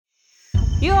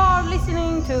You are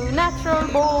listening to Natural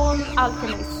Born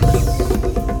Alchemists.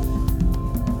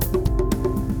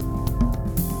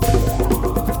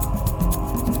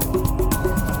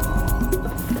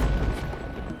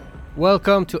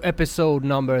 Welcome to episode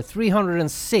number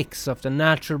 306 of the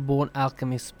Natural Born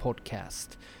Alchemist podcast.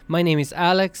 My name is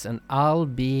Alex and I'll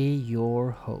be your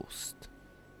host.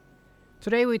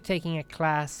 Today we're taking a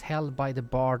class held by the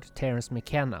bard Terence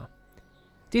McKenna.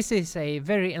 This is a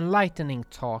very enlightening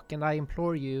talk and I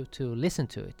implore you to listen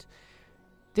to it.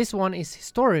 This one is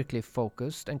historically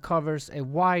focused and covers a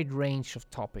wide range of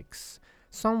topics.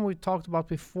 Some we've talked about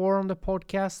before on the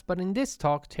podcast, but in this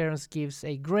talk Terence gives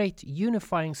a great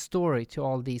unifying story to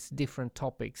all these different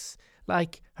topics,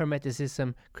 like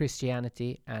Hermeticism,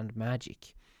 Christianity and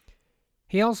magic.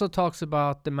 He also talks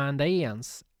about the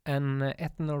Mandaeans, an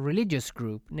ethno-religious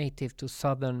group native to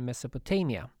southern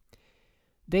Mesopotamia.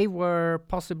 They were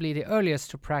possibly the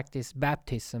earliest to practice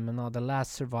baptism and are the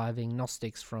last surviving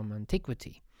Gnostics from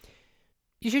antiquity.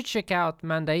 You should check out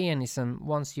Mandaeanism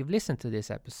once you've listened to this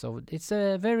episode. It's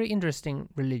a very interesting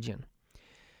religion.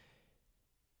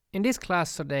 In this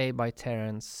class today by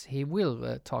Terence, he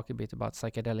will talk a bit about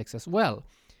psychedelics as well.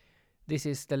 This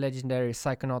is the legendary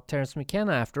psychonaut Terence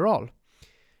McKenna after all.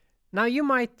 Now you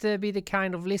might be the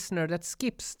kind of listener that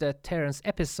skips the Terence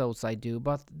episodes I do,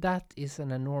 but that is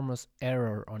an enormous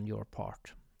error on your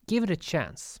part. Give it a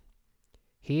chance.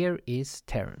 Here is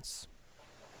Terence.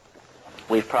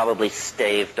 We've probably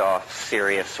staved off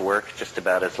serious work just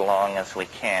about as long as we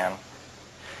can.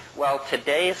 Well,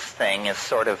 today's thing is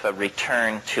sort of a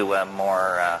return to a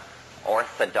more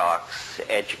orthodox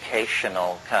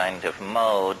educational kind of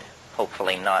mode,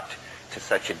 hopefully not to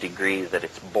such a degree that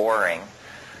it's boring.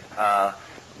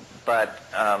 But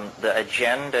the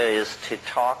agenda is to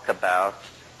talk about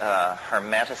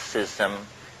Hermeticism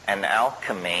and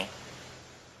alchemy,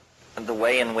 and the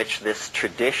way in which this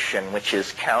tradition, which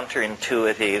is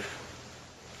counterintuitive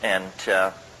and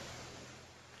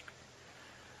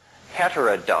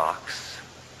heterodox,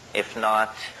 if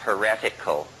not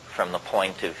heretical from the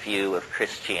point of view of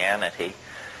Christianity,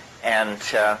 and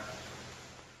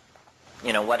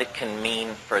what it can mean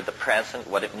for the present,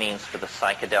 what it means for the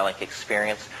psychedelic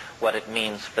experience, what it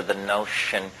means for the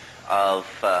notion of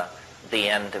the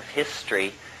end of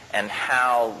history, and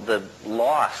how the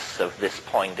loss of this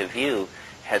point of view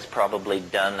has probably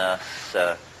done us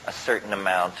a certain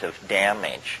amount of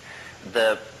damage.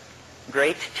 The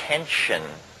great tension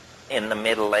in the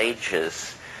Middle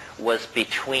Ages was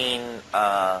between,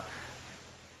 the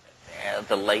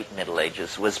late Middle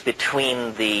Ages, was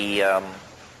between the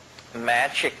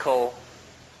magical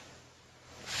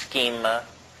schema,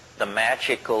 the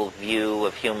magical view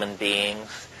of human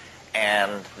beings,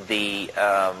 and the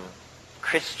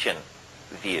Christian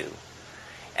view.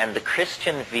 And the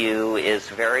Christian view is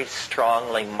very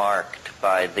strongly marked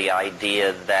by the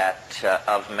idea that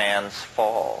of man's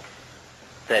fall,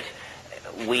 that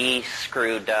we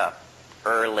screwed up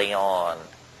early on,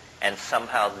 and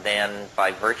somehow then,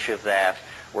 by virtue of that,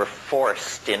 we're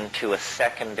forced into a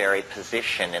secondary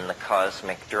position in the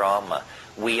cosmic drama.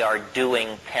 We are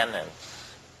doing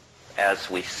penance as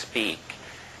we speak.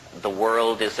 The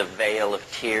world is a vale of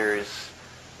tears.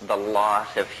 The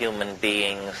lot of human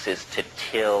beings is to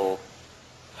till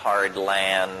hard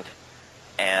land,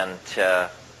 and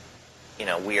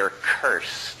we are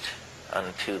cursed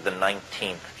unto the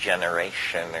 19th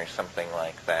generation or something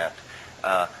like that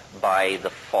by the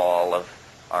fall of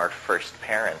our first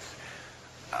parents.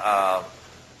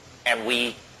 And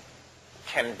we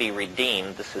can be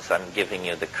redeemed. I'm giving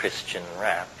you the Christian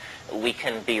rap. We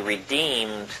can be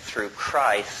redeemed through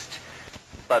Christ,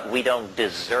 but we don't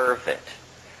deserve it.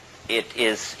 It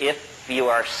is, if you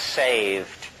are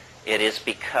saved, it is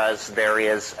because there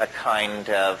is a kind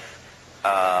of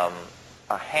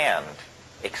a hand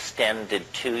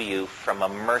extended to you from a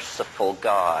merciful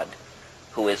God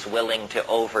who is willing to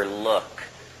overlook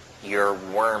your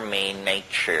wormy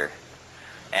nature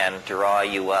and draw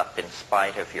you up in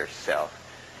spite of yourself.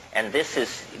 And this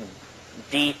is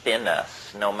deep in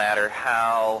us, no matter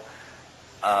how,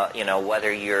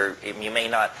 whether you may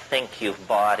not think you've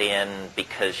bought in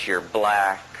because you're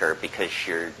black or because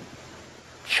you're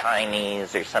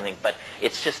Chinese or something, but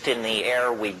it's just in the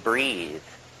air we breathe.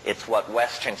 It's what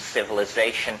Western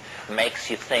civilization makes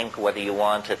you think, whether you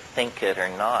want to think it or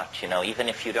not. Even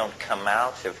if you don't come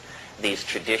out of these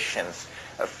traditions,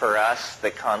 for us,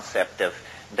 the concept of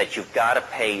that you've got to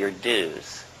pay your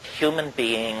dues. Human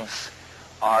beings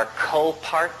are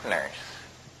co-partners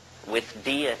with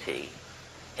deity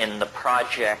in the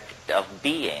project of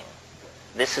being.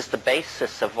 This is the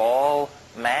basis of all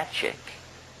magic.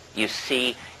 You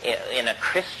see, in a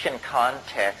Christian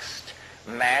context,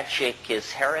 magic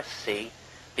is heresy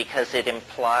because it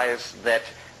implies that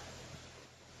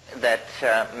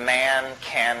man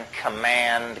can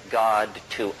command God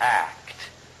to act.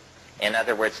 In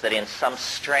other words, that in some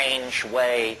strange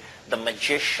way, the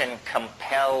magician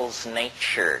compels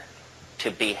nature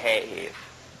to behave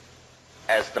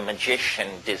as the magician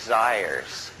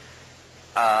desires.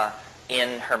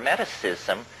 In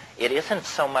Hermeticism, it isn't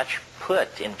so much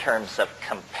put in terms of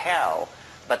compel,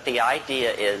 but the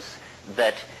idea is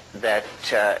that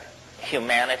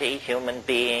humanity, human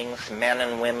beings, men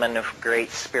and women of great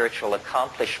spiritual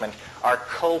accomplishment are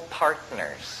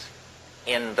co-partners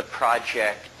in the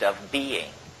project of being,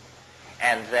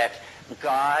 and that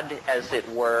God, as it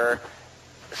were,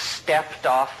 stepped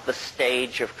off the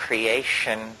stage of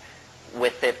creation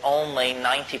with it only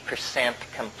 90%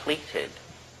 completed,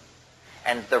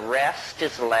 and the rest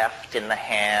is left in the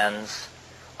hands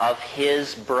of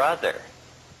his brother.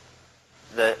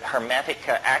 The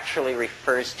Hermetica actually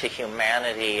refers to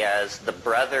humanity as the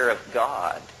brother of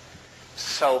God.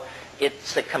 So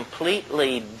it's a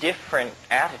completely different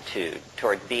attitude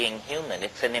toward being human.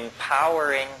 It's an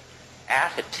empowering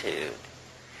attitude.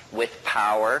 With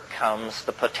power comes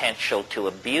the potential to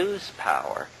abuse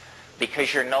power,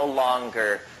 because you're no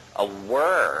longer a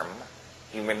worm.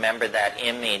 You remember that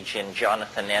image in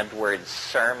Jonathan Edwards'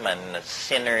 sermon,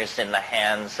 Sinners in the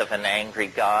Hands of an Angry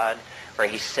God, where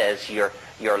he says you're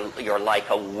like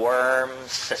a worm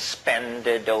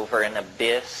suspended over an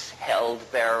abyss, held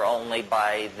there only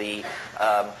by the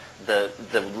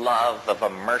love of a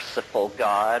merciful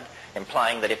God,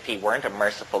 implying that if he weren't a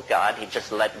merciful God, he'd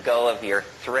just let go of your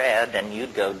thread and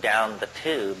you'd go down the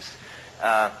tubes.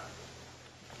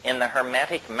 In the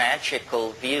Hermetic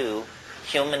magical view,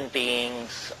 human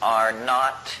beings are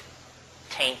not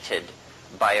tainted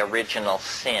by original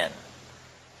sin.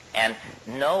 And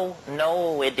no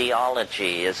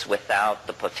ideology is without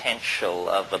the potential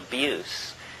of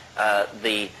abuse.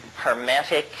 The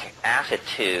Hermetic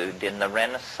attitude in the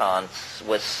Renaissance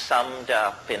was summed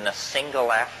up in a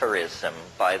single aphorism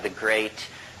by the great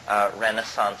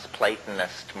Renaissance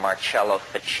Platonist Marcello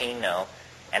Ficino.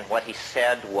 And what he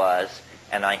said was,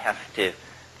 and I have to,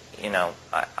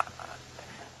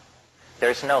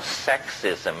 there's no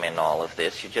sexism in all of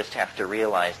this. You just have to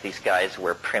realize these guys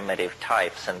were primitive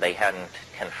types and they hadn't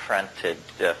confronted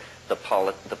the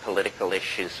political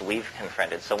issues we've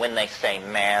confronted. So when they say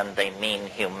man, they mean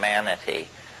humanity.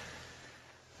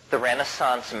 The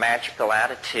Renaissance magical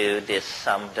attitude is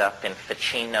summed up in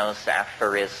Ficino's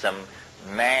aphorism,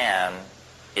 man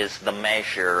is the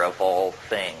measure of all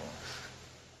things.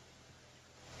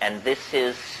 And this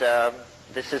is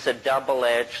a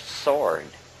double-edged sword,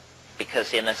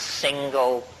 because in a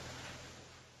single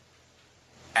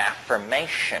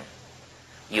affirmation,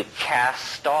 you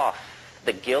cast off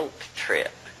the guilt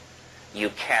trip. You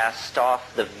cast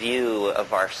off the view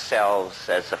of ourselves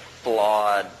as a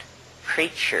flawed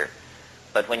creature.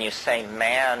 But when you say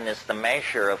man is the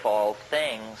measure of all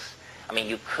things,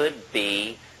 you could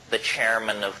be the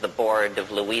chairman of the board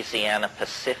of Louisiana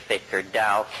Pacific or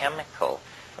Dow Chemical.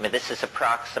 This is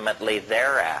approximately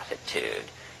their attitude.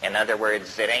 In other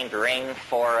words, it ain't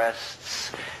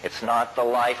rainforests, it's not the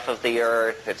life of the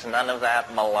earth, it's none of that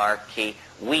malarkey.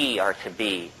 We are to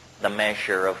be the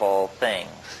measure of all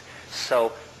things.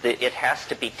 So it has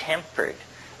to be tempered.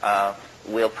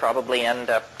 We'll probably end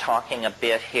up talking a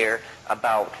bit here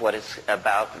about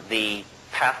the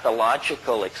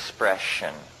pathological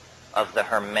expression of the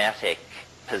Hermetic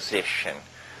position,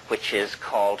 which is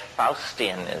called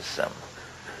Faustianism.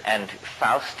 And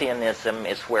Faustianism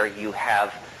is where you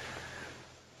have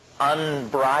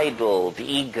unbridled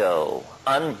ego,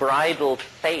 unbridled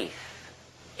faith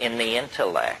in the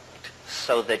intellect,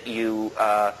 so that you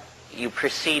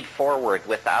proceed forward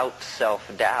without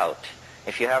self-doubt.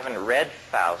 If you haven't read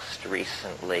Faust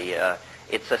recently,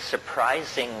 it's a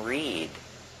surprising read.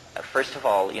 First of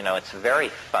all, it's very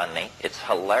funny. It's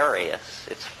hilarious.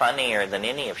 It's funnier than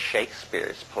any of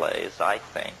Shakespeare's plays, I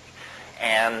think.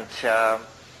 And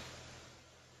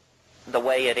the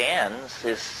way it ends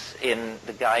is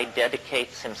the guy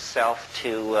dedicates himself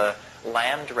to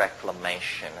land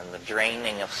reclamation and the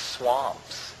draining of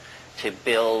swamps to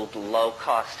build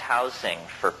low-cost housing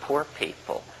for poor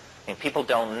people. People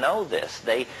don't know this.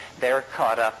 They're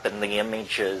caught up in the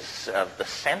images of the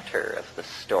center of the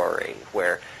story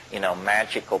where,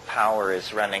 magical power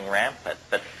is running rampant.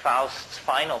 But Faust's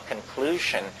final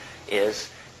conclusion is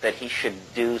that he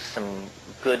should do some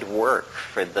good work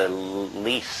for the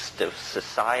least of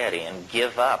society and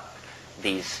give up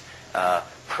these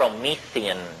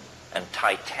Promethean and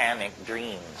Titanic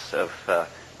dreams of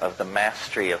the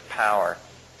mastery of power.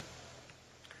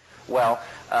 Well,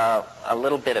 a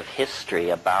little bit of history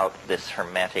about this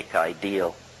Hermetic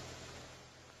ideal.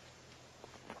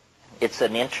 It's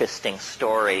an interesting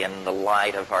story in the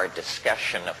light of our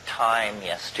discussion of time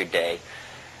yesterday.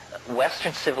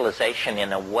 Western civilization,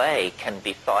 in a way, can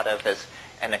be thought of as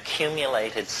an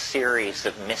accumulated series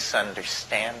of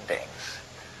misunderstandings.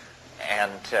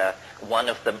 And one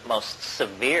of the most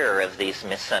severe of these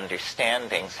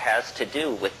misunderstandings has to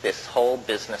do with this whole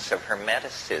business of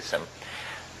Hermeticism.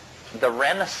 The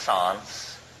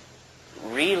Renaissance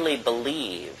really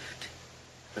believed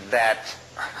that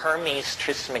Hermes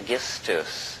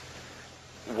Trismegistus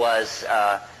was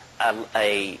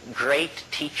a great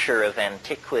teacher of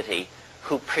antiquity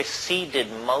who preceded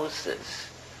Moses,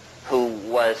 who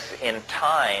was in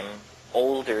time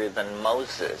older than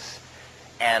Moses.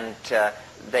 And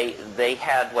they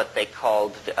had what they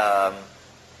called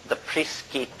the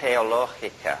Prisci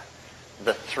Theologica,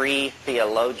 the three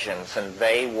theologians, and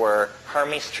they were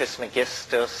Hermes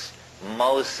Trismegistus,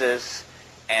 Moses,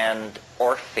 and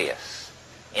Orpheus,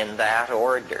 in that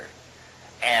order.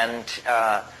 And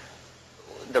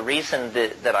the reason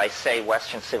that I say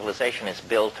Western civilization is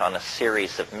built on a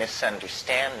series of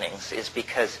misunderstandings is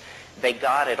because they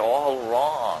got it all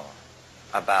wrong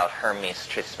about Hermes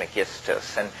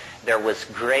Trismegistus, and there was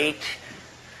great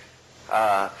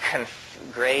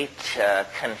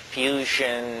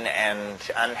confusion and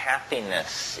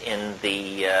unhappiness in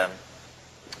the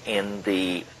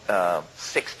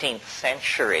 16th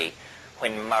century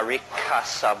when Marie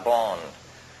Casaubon,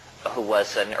 who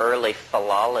was an early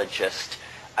philologist,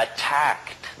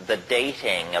 attacked the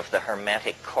dating of the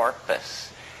Hermetic corpus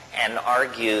and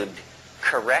argued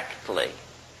correctly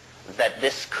that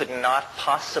this could not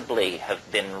possibly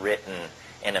have been written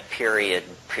in a period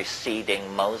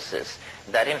preceding Moses,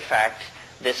 that in fact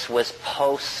this was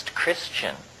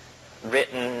post-Christian,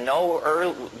 written no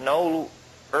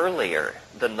earlier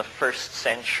than the 1st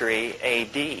century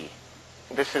A.D.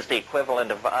 This is the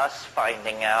equivalent of us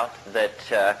finding out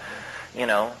that,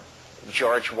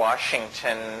 George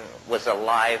Washington was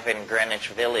alive in Greenwich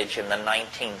Village in the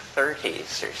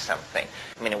 1930s or something.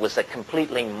 I mean, it was a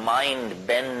completely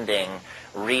mind-bending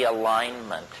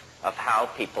realignment of how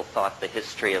people thought the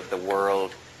history of the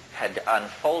world had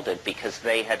unfolded, because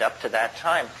they had up to that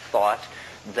time thought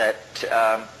that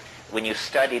when you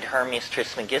studied Hermes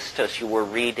Trismegistus, you were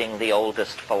reading the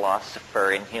oldest philosopher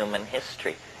in human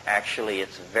history. Actually,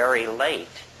 it's very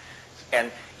late.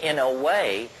 And in a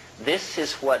way, this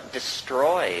is what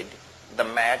destroyed the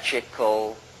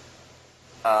magical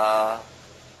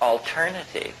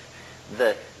alternative.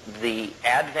 The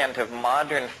advent of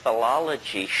modern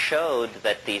philology showed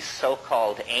that these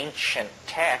so-called ancient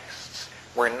texts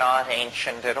were not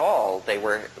ancient at all. They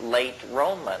were late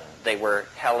Roman. They were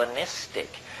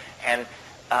Hellenistic. And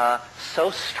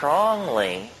so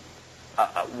strongly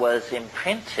was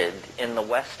imprinted in the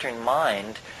Western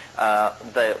mind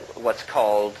what's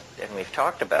called, and we've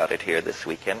talked about it here this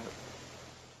weekend,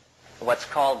 what's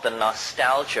called the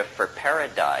nostalgia for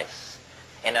paradise.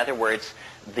 In other words,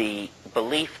 the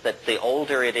belief that the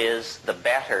older it is, the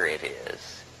better it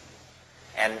is.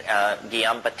 And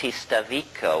Guillaume Battista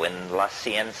Vico in La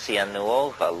Ciencia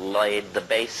Nuova laid the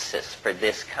basis for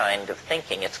this kind of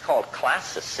thinking. It's called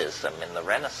classicism in the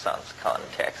Renaissance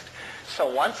context. So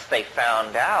once they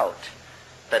found out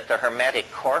that the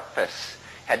Hermetic corpus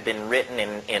had been written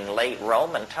in late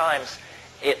Roman times,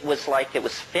 it was like it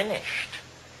was finished.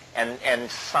 And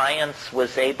science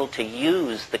was able to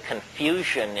use the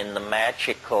confusion in the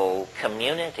magical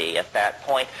community at that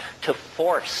point to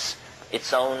force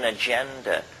its own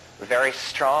agenda very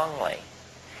strongly.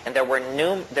 And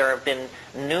there have been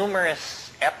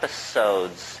numerous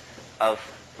episodes of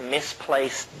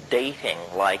misplaced dating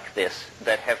like this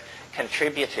that have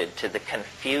contributed to the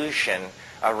confusion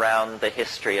around the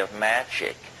history of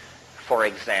magic. For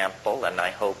example, and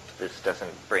I hope this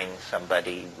doesn't bring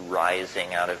somebody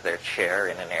rising out of their chair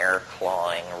in an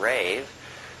air-clawing rave,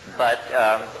 but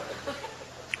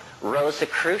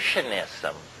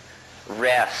Rosicrucianism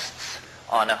rests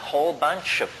on a whole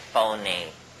bunch of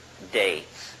phony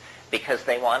dates, because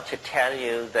they want to tell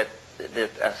you that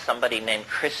somebody named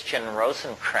Christian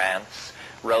Rosenkranz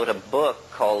wrote a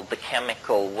book called The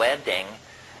Chemical Wedding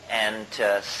and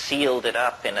sealed it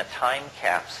up in a time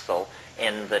capsule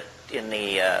in the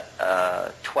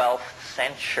 12th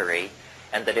century,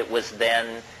 and that it was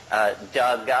then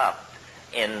dug up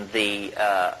in the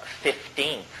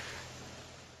 16th,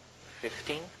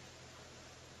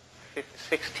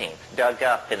 dug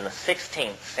up in the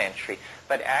 16th century.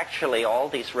 But actually all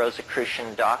these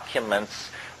Rosicrucian documents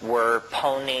were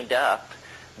ponied up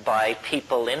by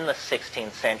people in the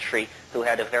 16th century who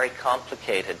had a very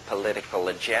complicated political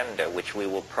agenda, which we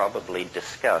will probably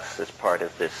discuss as part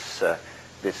of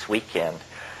this weekend.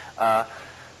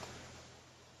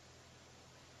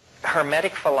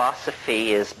 Hermetic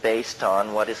philosophy is based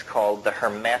on what is called the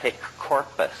Hermetic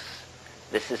Corpus.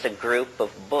 This is a group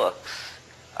of books,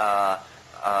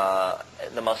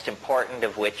 the most important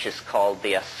of which is called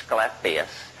the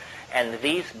Asclepius. And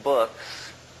these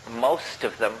books, most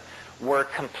of them, were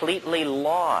completely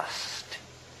lost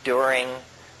during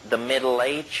the Middle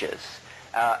Ages.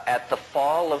 At the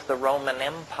fall of the Roman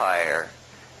Empire,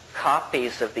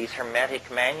 copies of these Hermetic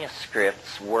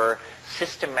manuscripts were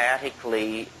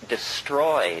systematically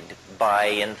destroyed by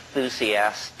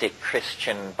enthusiastic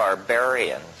Christian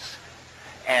barbarians.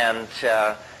 And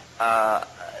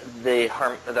the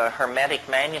Hermetic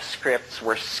manuscripts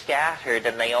were scattered,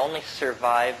 and they only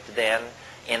survived then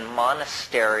in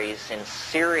monasteries in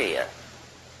Syria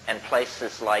and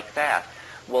places like that.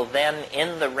 Well, then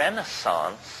in the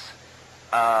Renaissance,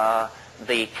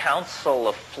 the Council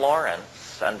of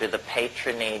Florence, under the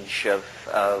patronage of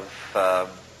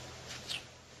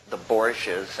the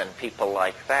Borgias and people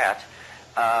like that,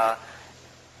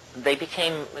 they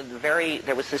became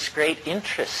there was this great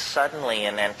interest suddenly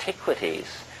in antiquities,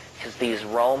 because these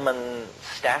Roman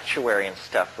statuary and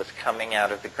stuff was coming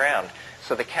out of the ground.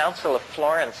 So the Council of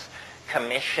Florence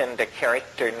commissioned a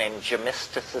character named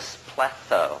Gemistus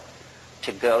Pletho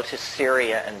to go to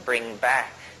Syria and bring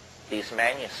back these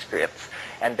manuscripts.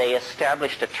 And they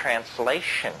established a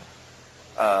translation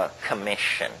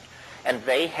commission. And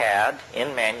they had,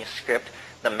 in manuscript,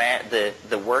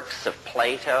 the works of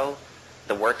Plato,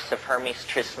 the works of Hermes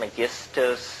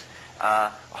Trismegistus,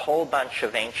 a whole bunch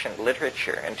of ancient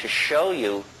literature. And to show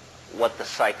you what the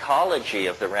psychology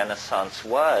of the Renaissance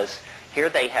was, here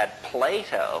they had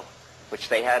Plato, which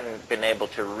they hadn't been able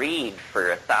to read for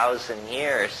 1,000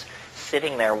 years,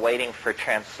 sitting there waiting for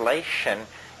translation,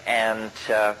 and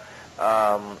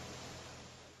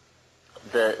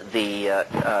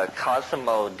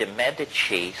Cosimo de'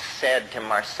 Medici said to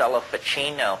Marcello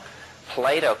Ficino,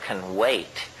 Plato can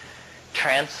wait.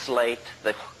 Translate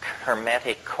the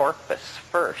Hermetic Corpus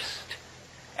first.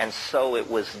 And so it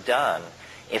was done.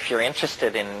 If you're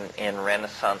interested in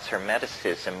Renaissance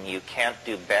Hermeticism, you can't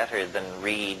do better than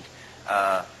read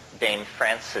Dame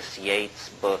Frances Yates'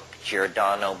 book,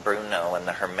 Giordano Bruno and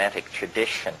the Hermetic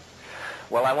Tradition.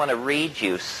 Well, I want to read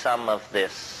you some of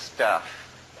this stuff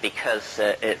because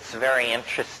it's very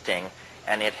interesting,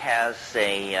 and it has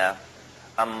a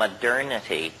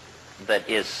modernity that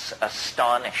is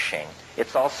astonishing.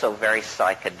 It's also very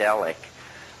psychedelic.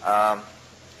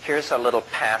 Here's a little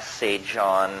passage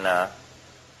on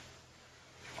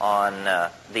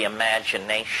the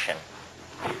imagination.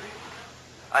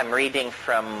 I'm reading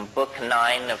from Book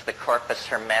 9 of the Corpus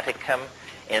Hermeticum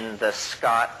in the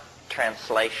Scott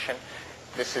translation.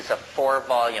 This is a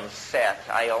 4-volume set.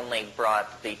 I only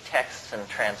brought the texts and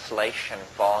translation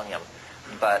volume.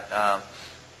 But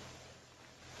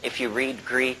if you read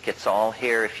Greek, it's all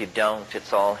here. If you don't,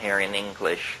 it's all here in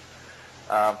English.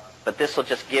 But this will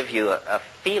just give you a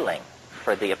feeling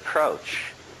for the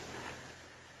approach.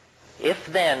 If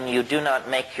then you do not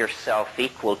make yourself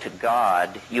equal to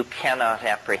God, you cannot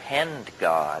apprehend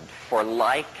God, for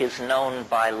like is known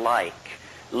by like.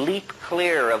 Leap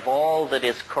clear of all that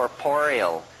is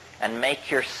corporeal, and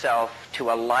make yourself to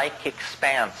a like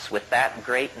expanse with that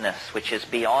greatness which is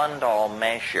beyond all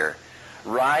measure.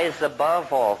 Rise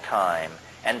above all time,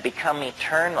 and become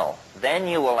eternal. Then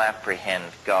you will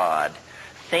apprehend God.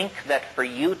 Think that for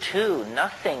you too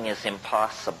nothing is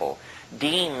impossible.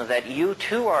 Deem that you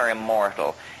too are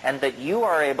immortal, and that you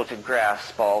are able to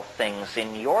grasp all things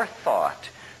in your thought,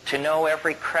 to know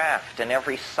every craft and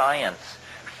every science.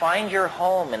 Find your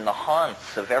home in the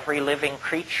haunts of every living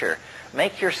creature.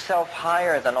 Make yourself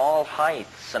higher than all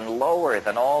heights and lower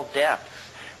than all depths.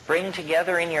 Bring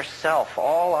together in yourself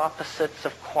all opposites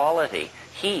of quality,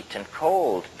 heat and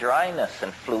cold, dryness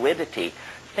and fluidity.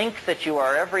 Think that you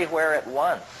are everywhere at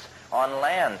once, on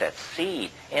land, at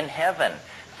sea, in heaven.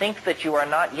 Think that you are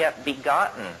not yet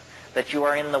begotten, that you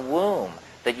are in the womb,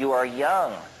 that you are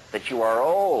young, that you are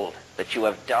old, that you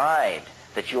have died,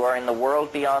 that you are in the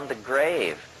world beyond the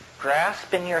grave.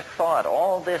 Grasp in your thought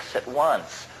all this at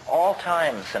once, all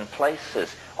times and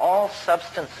places, all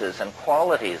substances and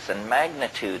qualities and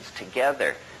magnitudes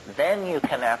together. Then you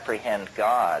can apprehend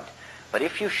God. But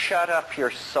if you shut up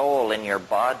your soul in your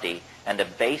body and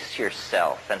abase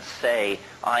yourself and say,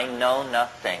 I know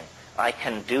nothing, I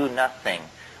can do nothing,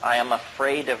 I am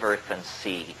afraid of earth and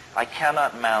sea, I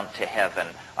cannot mount to heaven,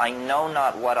 I know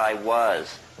not what I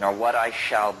was, nor what I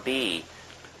shall be.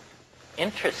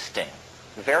 Interesting,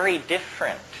 very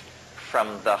different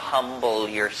from the humble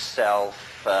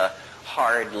yourself,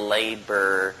 hard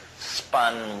labor,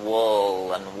 spun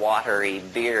wool and watery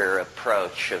beer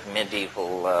approach of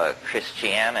medieval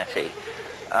Christianity.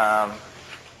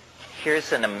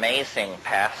 Here's an amazing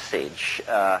passage.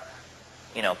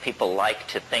 People like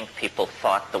to think people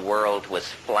thought the world was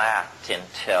flat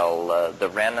until the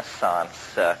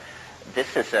Renaissance.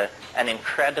 This is an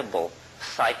incredible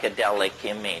psychedelic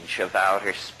image of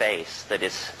outer space that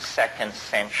is 2nd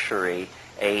century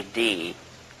A.D.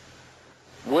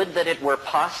 Would that it were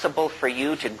possible for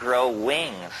you to grow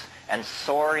wings and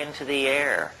soar into the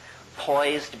air.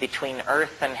 Poised between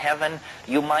earth and heaven,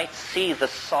 you might see the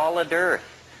solid earth,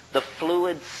 the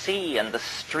fluid sea and the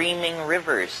streaming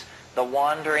rivers, the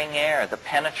wandering air, the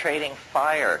penetrating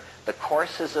fire, the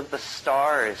courses of the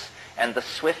stars, and the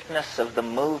swiftness of the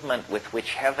movement with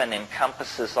which heaven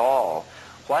encompasses all.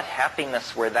 What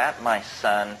happiness were that, my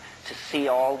son, to see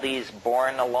all these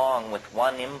borne along with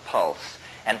one impulse,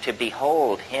 and to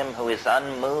behold him who is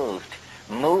unmoved,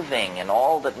 moving in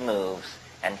all that moves,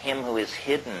 and him who is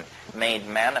hidden, made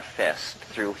manifest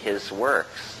through his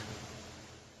works.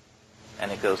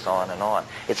 And it goes on and on.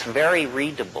 It's very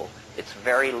readable. It's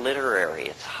very literary.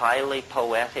 It's highly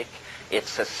poetic.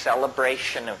 It's a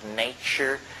celebration of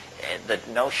nature. The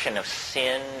notion of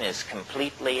sin is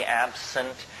completely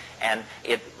absent, and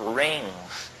it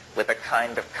rings with a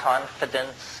kind of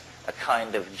confidence, a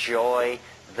kind of joy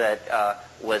that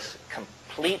was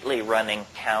completely running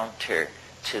counter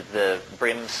to the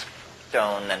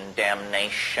brimstone and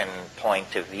damnation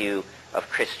point of view of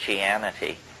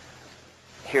Christianity.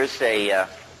 Here's to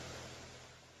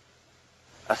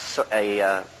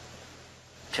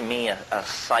me, a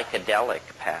psychedelic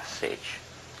passage.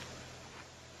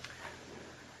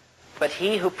 But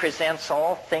he who presents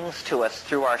all things to us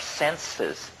through our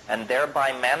senses, and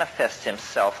thereby manifests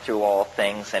himself through all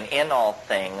things and in all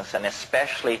things, and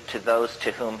especially to those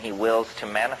to whom he wills to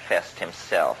manifest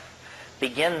himself.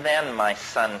 Begin then, my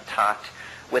son Tat,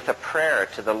 with a prayer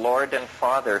to the Lord and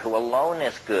Father, who alone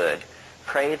is good.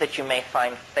 Pray that you may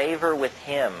find favor with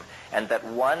him, and that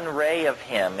one ray of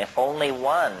him, if only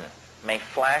one, may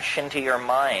flash into your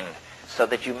mind, so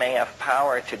that you may have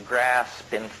power to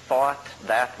grasp in thought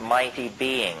that mighty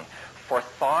being. For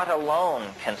thought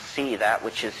alone can see that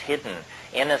which is hidden,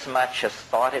 inasmuch as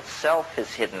thought itself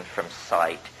is hidden from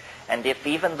sight. And if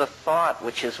even the thought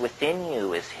which is within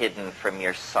you is hidden from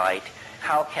your sight,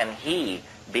 how can he,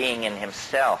 being in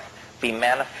himself, be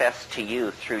manifest to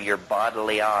you through your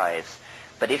bodily eyes?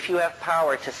 But if you have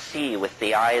power to see with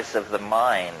the eyes of the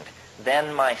mind,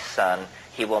 then, my son,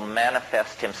 he will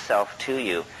manifest himself to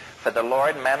you. For the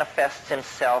Lord manifests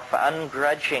himself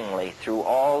ungrudgingly through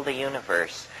all the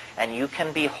universe, and you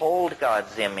can behold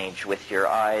God's image with your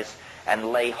eyes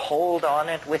and lay hold on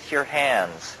it with your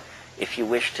hands. If you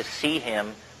wish to see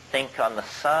him, think on the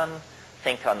sun,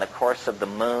 think on the course of the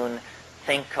moon,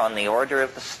 think on the order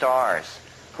of the stars.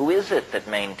 Who is it that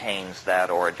maintains that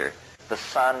order? The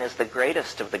sun is the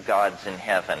greatest of the gods in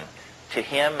heaven. To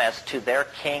him as to their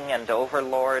king and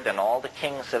overlord, and all the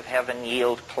kings of heaven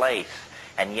yield place.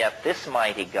 And yet this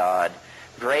mighty God,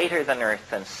 greater than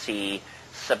earth and sea,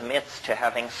 submits to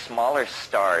having smaller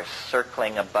stars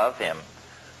circling above him.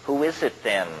 Who is it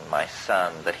then, my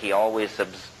son, that he always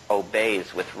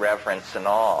obeys with reverence and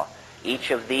awe?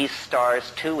 Each of these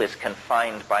stars, too, is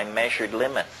confined by measured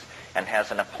limits and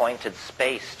has an appointed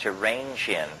space to range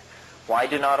in. Why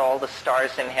do not all the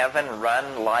stars in heaven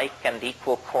run like and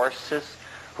equal courses?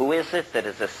 Who is it that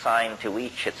is assigned to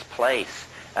each its place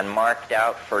and marked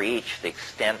out for each the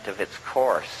extent of its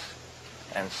course?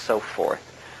 And so forth.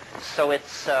 So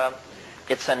it's a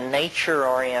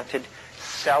nature-oriented,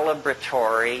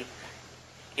 celebratory.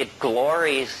 It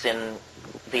glories in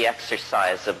the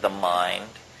exercise of the mind.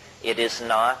 It is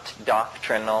not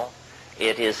doctrinal.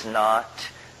 It is not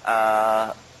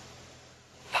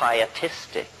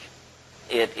pietistic.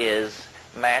 It is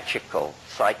magical,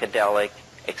 psychedelic,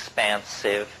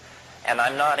 expansive, and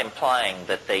I'm not implying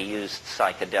that they used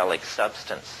psychedelic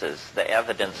substances. The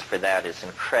evidence for that is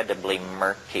incredibly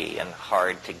murky and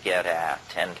hard to get at,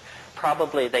 and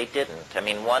probably they didn't. I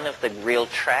mean, one of the real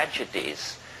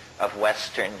tragedies of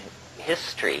Western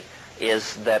history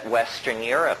is that Western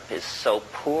Europe is so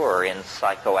poor in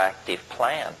psychoactive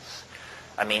plants.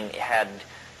 I mean, had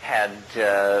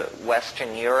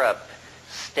Western Europe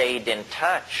stayed in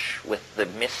touch with the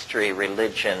mystery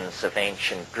religions of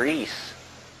ancient Greece,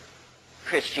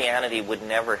 Christianity would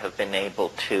never have been able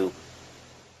to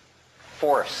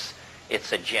force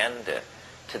its agenda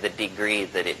to the degree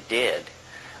that it did.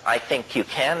 I think you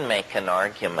can make an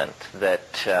argument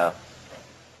that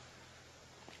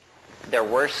there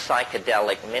were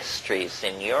psychedelic mysteries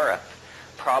in Europe,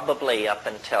 probably up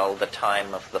until the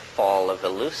time of the fall of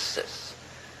Eleusis.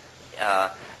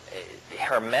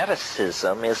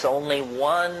 Hermeticism is only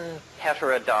one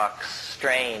heterodox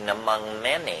strain among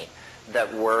many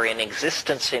that were in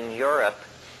existence in Europe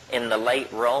in the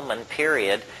late Roman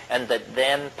period, and that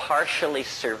then partially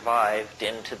survived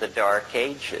into the Dark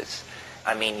Ages.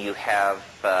 I mean, you have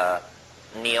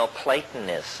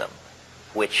Neoplatonism,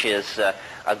 which is a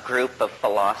group of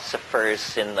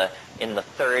philosophers in the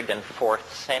 3rd and 4th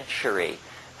century,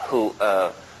 who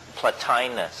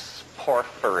Plotinus,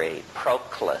 Porphyry,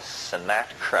 Proclus, and that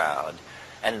crowd,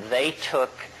 and they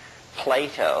took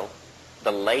Plato,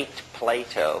 the late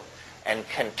Plato, and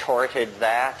contorted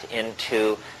that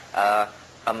into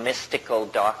a mystical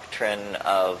doctrine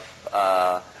of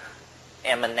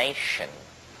emanation.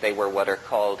 They were what are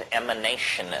called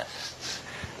emanationists.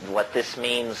 What this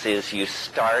means is you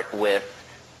start with,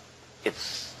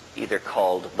 it's either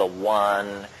called the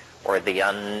One or the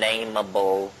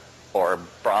Unnameable or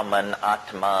Brahman,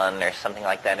 Atman, or something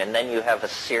like that, and then you have a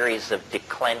series of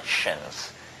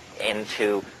declensions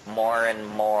into more and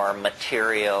more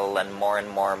material and more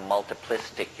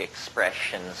multiplistic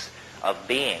expressions of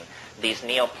being. These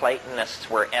Neoplatonists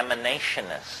were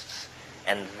emanationists,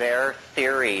 and their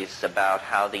theories about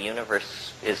how the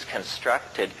universe is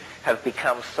constructed have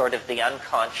become sort of the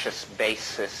unconscious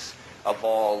basis of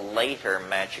all later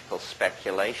magical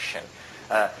speculation.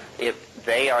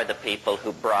 They are the people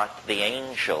who brought the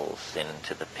angels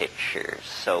into the picture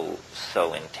so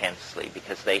intensely,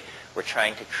 because they were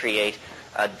trying to create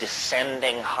a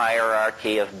descending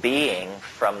hierarchy of being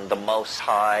from the most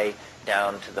high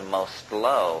down to the most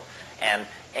low. And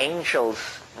angels,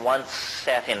 once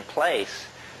set in place,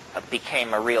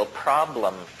 became a real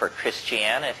problem for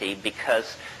Christianity,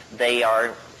 because they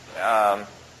are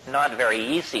not very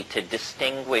easy to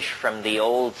distinguish from the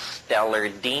old stellar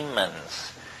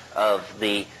demons of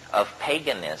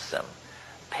paganism.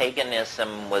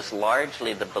 Paganism was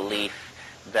largely the belief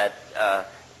that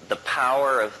the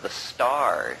power of the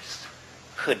stars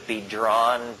could be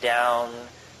drawn down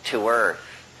to earth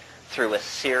through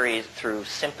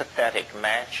sympathetic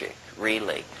magic,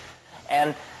 really.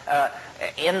 And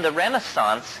in the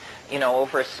Renaissance,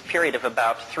 over a period of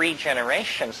about 3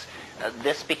 generations,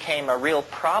 this became a real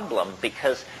problem,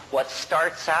 because what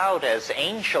starts out as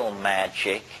angel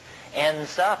magic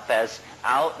ends up as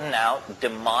out-and-out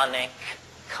demonic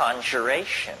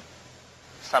conjuration.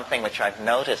 Something which I've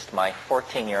noticed my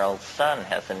 14-year-old son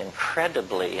has an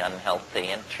incredibly unhealthy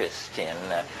interest in,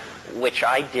 which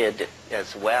I did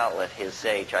as well at his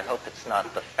age. I hope it's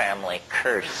not the family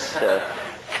curse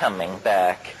coming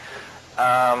back.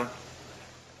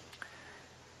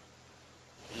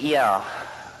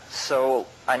 So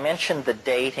I mentioned the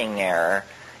dating error.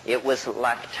 It was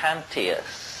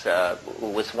Lactantius, who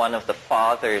was one of the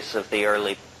fathers of the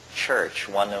early church,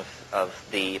 one of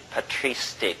the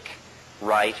patristic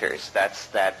writers. That's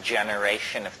that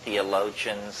generation of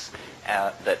theologians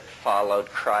that followed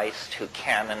Christ, who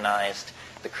canonized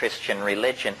the Christian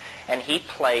religion. And he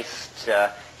placed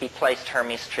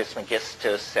Hermes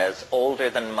Trismegistus as older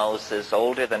than Moses,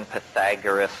 older than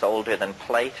Pythagoras, older than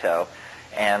Plato.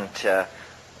 And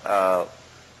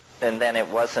then it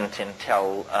wasn't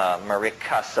until Marie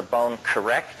Casaubon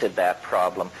corrected that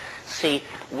problem. See,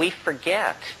 we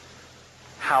forget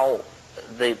how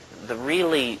the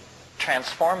really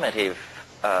transformative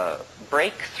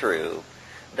breakthrough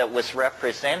that was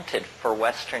represented for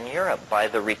Western Europe by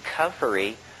the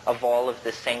recovery of all of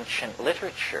this ancient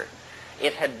literature.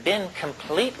 It had been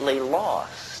completely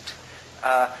lost.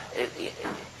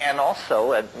 And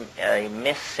also a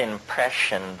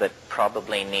misimpression that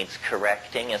probably needs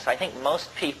correcting is, I think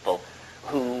most people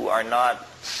who are not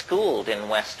schooled in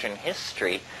Western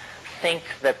history think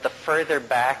that the further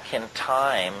back in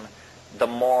time, the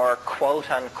more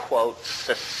quote-unquote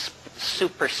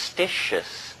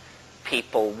superstitious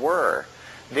people were.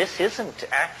 This isn't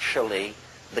actually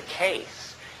the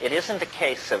case. It isn't a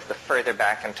case of the further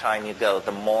back in time you go,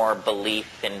 the more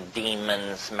belief in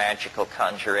demons, magical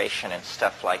conjuration, and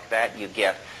stuff like that you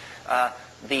get.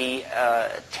 The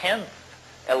 10th,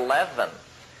 11th,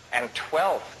 and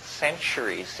 12th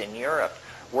centuries in Europe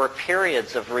were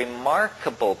periods of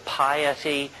remarkable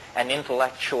piety and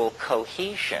intellectual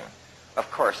cohesion. Of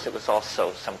course, it was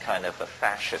also some kind of a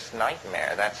fascist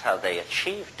nightmare. That's how they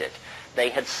achieved it. They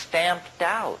had stamped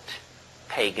out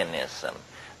paganism.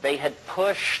 They had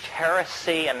pushed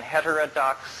heresy and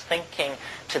heterodox thinking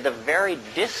to the very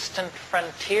distant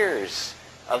frontiers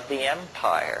of the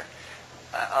empire,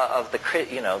 of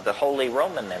the Holy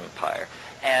Roman Empire.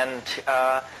 And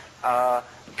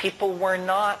people were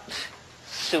not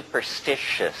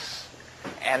superstitious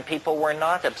And people were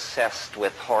not obsessed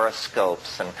with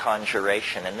horoscopes and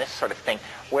conjuration and this sort of thing.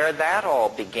 Where that all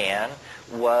began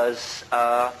was,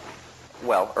 or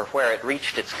where it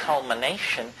reached its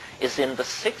culmination is in the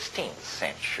 16th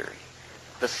century.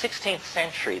 The 16th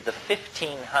century, the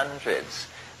 1500s,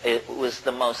 it was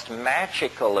the most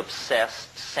magical,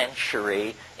 obsessed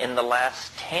century in the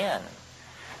last 10.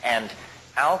 And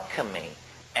alchemy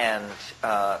and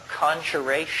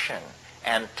conjuration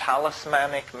and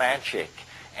talismanic magic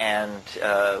and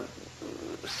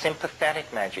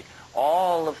sympathetic magic,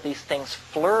 all of these things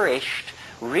flourished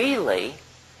really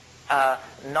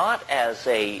not as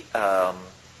a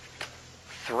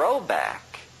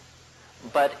throwback,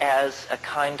 but as a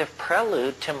kind of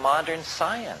prelude to modern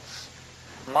science.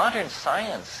 Modern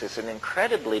science is an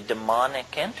incredibly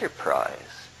demonic enterprise.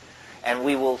 And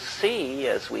we will see,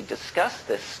 as we discuss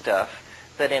this stuff,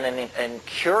 that in a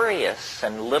curious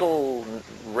and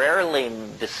rarely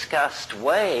discussed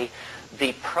way,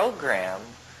 the program,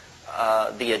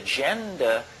 the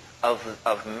agenda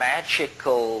of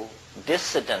magical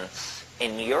dissidents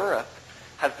in Europe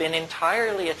have been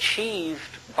entirely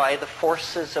achieved by the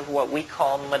forces of what we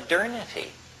call modernity.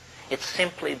 It's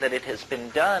simply that it has been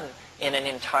done in an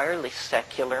entirely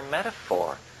secular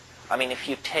metaphor. I mean, if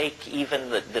you take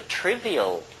even the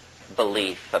trivial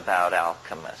belief about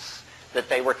alchemists, that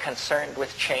they were concerned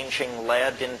with changing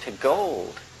lead into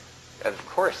gold. Of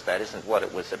course, that isn't what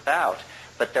it was about,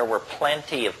 but there were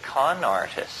plenty of con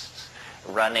artists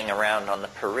running around on the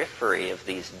periphery of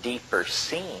these deeper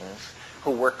scenes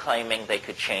who were claiming they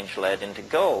could change lead into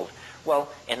gold. Well,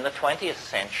 in the 20th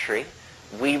century,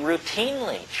 we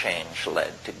routinely change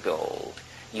lead to gold.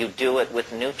 You do it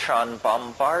with neutron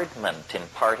bombardment in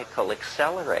particle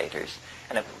accelerators.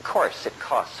 And of course, it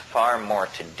costs far more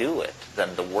to do it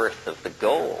than the worth of the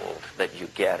gold that you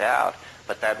get out.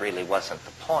 But that really wasn't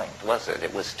the point, was it?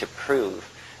 It was to prove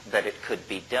that it could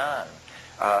be done.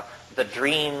 The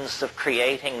dreams of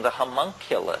creating the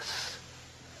homunculus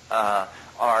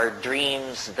are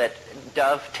dreams that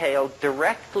dovetail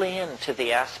directly into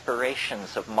the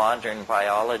aspirations of modern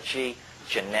biology,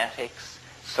 genetics,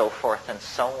 so forth and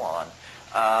so on.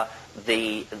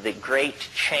 The great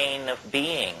chain of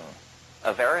being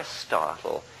of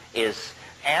Aristotle is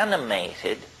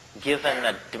animated, given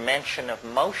a dimension of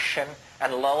motion,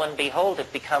 and lo and behold,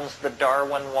 it becomes the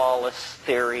Darwin-Wallace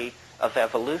theory of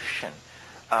evolution.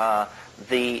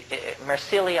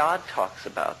 Merciliade talks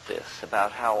about this,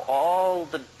 about how all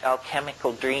the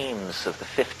alchemical dreams of the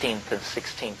 15th and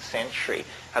 16th century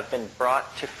have been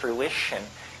brought to fruition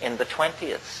in the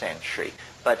 20th century.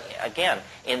 But again,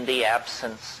 in the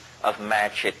absence of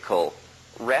magical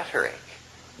rhetoric,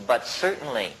 but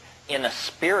certainly in a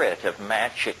spirit of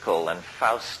magical and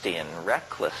Faustian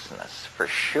recklessness, for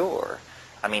sure.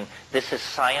 I mean, this is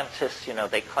scientists,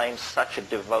 they claim such a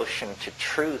devotion to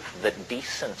truth that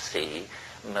decency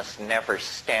must never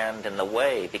stand in the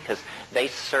way because they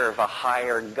serve a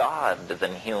higher God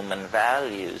than human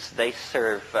values. They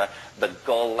serve the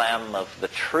golem of the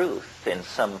truth in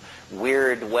some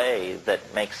weird way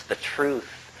that makes the truth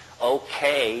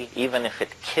okay even if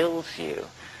it kills you.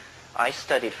 I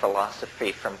studied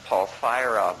philosophy from Paul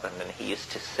Feyerabend, and he used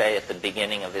to say at the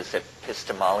beginning of his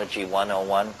Epistemology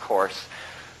 101 course,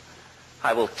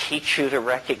 I will teach you to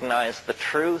recognize the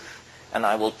truth, and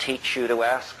I will teach you to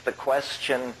ask the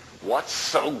question, what's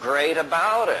so great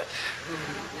about it?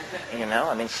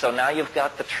 So now you've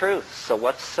got the truth, so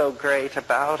what's so great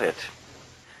about it?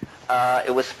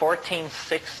 It was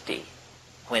 1460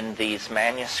 when these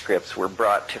manuscripts were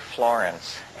brought to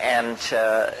Florence, and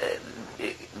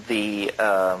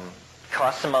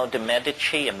Cosimo de'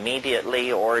 Medici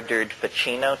immediately ordered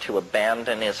Ficino to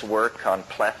abandon his work on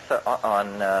Plato,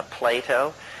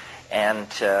 and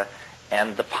the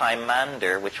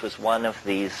Pymander, which was one of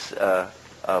these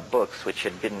books,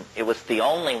 it was the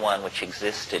only one which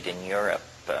existed in Europe,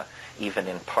 even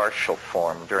in partial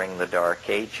form during the Dark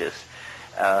Ages.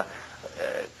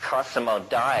 Cosimo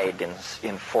died in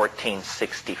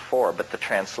 1464, but the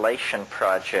translation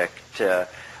project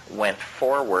went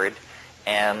forward,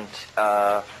 and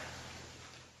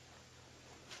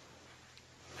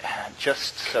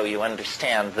just so you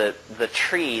understand, the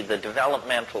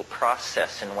developmental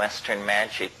process in Western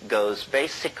magic goes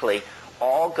back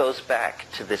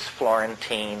to this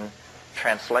Florentine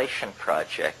translation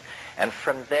project. And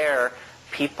from there,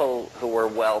 people who were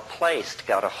well-placed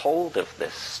got a hold of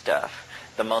this stuff.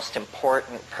 The most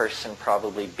important person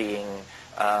probably being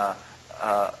a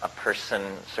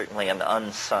person, certainly an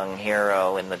unsung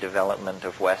hero in the development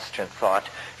of Western thought,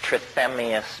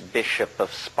 Trithemius, Bishop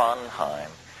of Sponheim.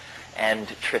 And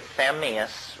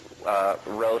Trithemius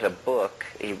wrote a book.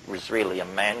 It was really a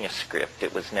manuscript.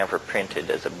 It was never printed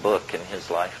as a book in his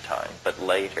lifetime, but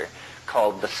later,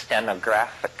 called the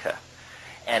Stenographica.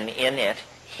 And in it,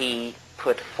 he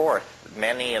put forth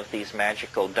many of these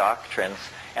magical doctrines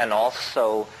and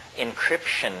also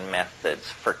encryption methods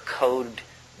for code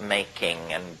making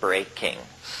and breaking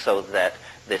so that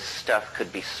this stuff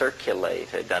could be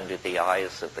circulated under the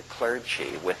eyes of the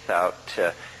clergy without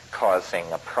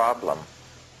causing a problem.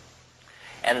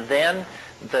 And then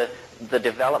the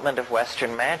development of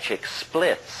Western magic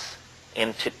splits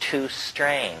into two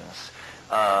strains.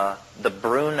 The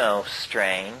Bruno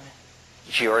strain,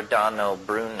 Giordano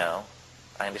Bruno.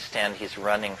 I understand he's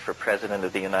running for President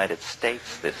of the United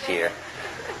States this year.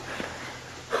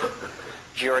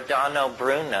 Giordano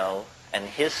Bruno and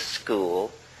his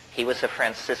school, he was a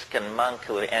Franciscan monk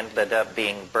who ended up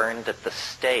being burned at the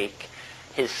stake.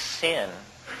 His sin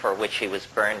for which he was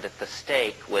burned at the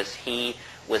stake was he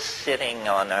was sitting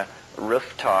on a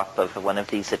rooftop of one of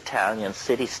these Italian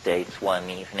city-states one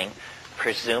evening,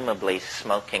 presumably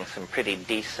smoking some pretty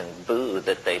decent boo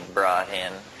that they'd brought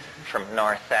in from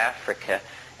North Africa,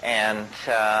 and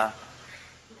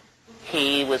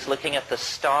he was looking at the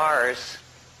stars,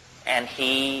 and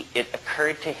it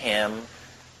occurred to him,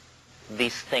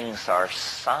 these things are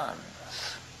suns.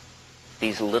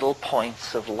 These little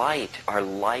points of light are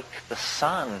like the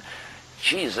sun.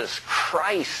 Jesus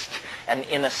Christ! And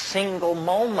in a single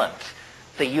moment,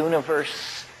 the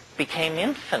universe became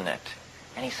infinite.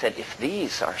 And he said, if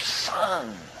these are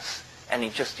suns, and he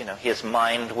just, his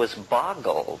mind was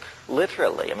boggled,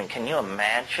 literally. I mean, can you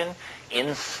imagine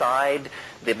inside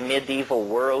the medieval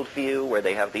worldview where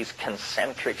they have these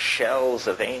concentric shells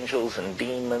of angels and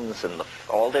demons and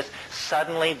all this?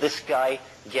 Suddenly this guy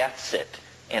gets it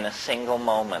in a single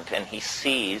moment, and he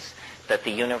sees that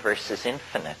the universe is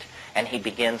infinite, and he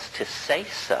begins to say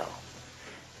so.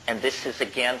 And this is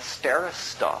against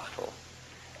Aristotle.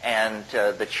 And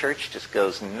the church just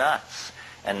goes nuts,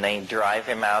 and they drive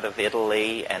him out of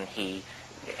Italy, and he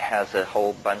has a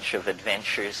whole bunch of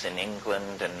adventures in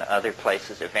England and other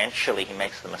places. Eventually he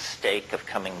makes the mistake of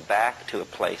coming back to a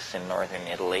place in northern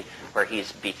Italy where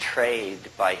he's betrayed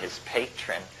by his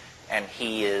patron, and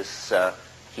he's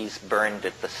burned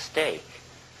at the stake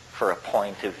for a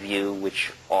point of view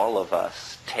which all of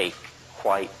us take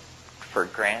quite for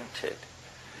granted.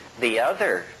 The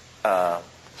other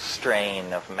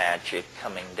strain of magic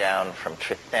coming down from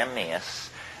Trithemius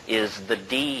is the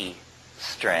Dee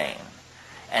strain.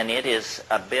 And it is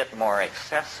a bit more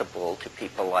accessible to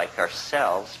people like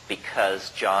ourselves because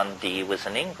John Dee was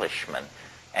an Englishman,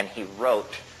 and he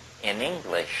wrote in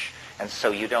English. And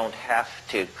so you don't have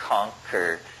to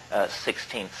conquer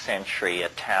 16th century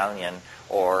Italian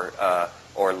or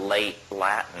late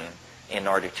Latin in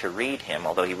order to read him,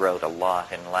 although he wrote a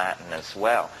lot in Latin as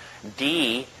well.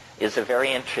 Dee is a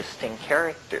very interesting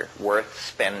character, worth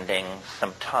spending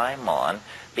some time on,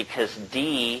 because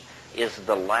Dee is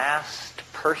the last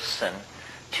person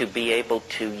to be able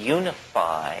to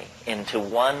unify into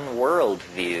one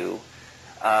worldview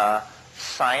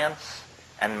science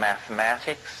and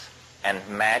mathematics and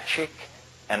magic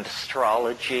and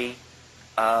astrology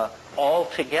all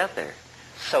together.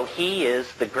 So he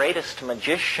is the greatest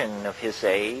magician of his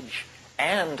age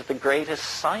and the greatest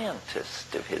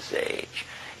scientist of his age.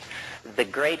 The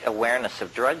great awareness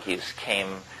of drug use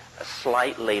came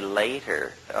slightly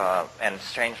later, and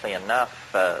strangely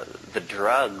enough, the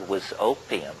drug was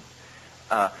opium.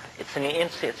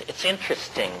 It's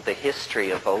interesting, the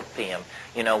history of opium.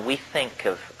 We think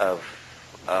of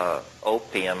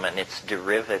opium and its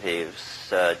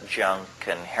derivatives, junk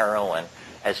and heroin,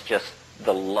 as just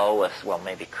the lowest, well,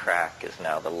 maybe crack is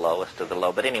now the lowest of the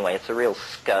low, but anyway, it's a real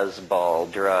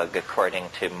scuzzball drug according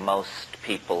to most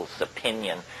people's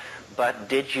opinion. But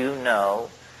did you know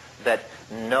that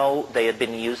they had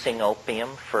been using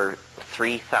opium for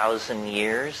 3,000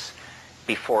 years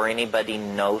before anybody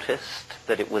noticed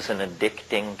that it was an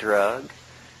addicting drug?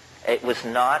 It was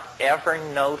not ever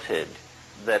noted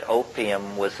that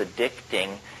opium was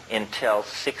addicting until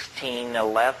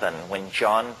 1611, when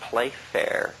John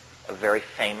Playfair, a very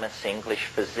famous English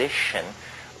physician,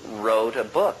 wrote a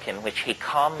book in which he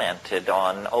commented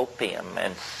on opium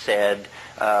and said,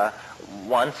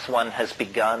 once one has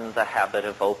begun the habit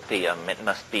of opium, it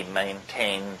must be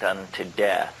maintained unto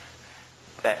death.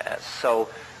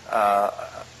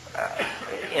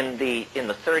 In the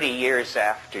 30 years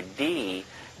after Dee,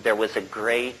 there was a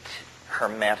great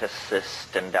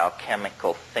hermeticist and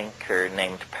alchemical thinker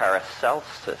named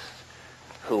Paracelsus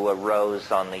who arose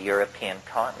on the European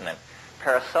continent.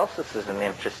 Paracelsus is an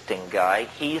interesting guy.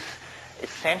 He's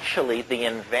essentially the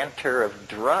inventor of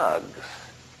drugs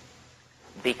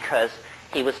because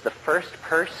he was the first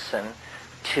person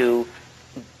to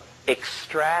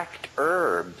extract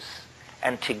herbs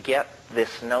and to get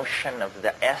this notion of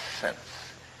the essence,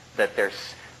 that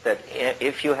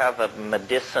if you have a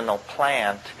medicinal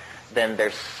plant, then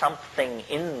there's something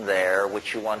in there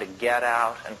which you want to get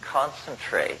out and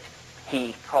concentrate.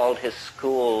 He called his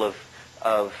school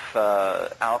of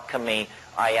alchemy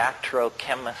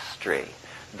iatrochemistry,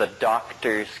 the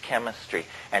doctor's chemistry.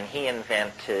 And he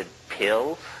invented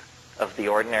pills of the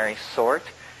ordinary sort,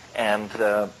 and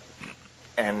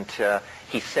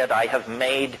he said, "I have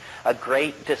made a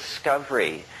great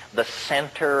discovery. The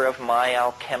center of my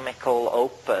alchemical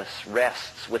opus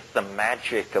rests with the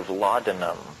magic of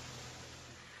laudanum,"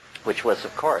 which was,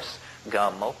 of course,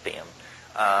 gum opium.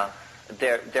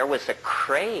 There was a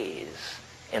craze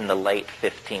in the late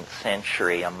 15th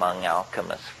century among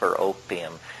alchemists for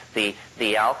opium.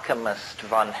 The alchemist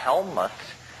von Helmut,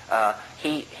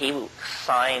 he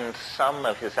signed some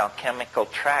of his alchemical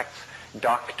tracts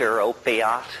Dr.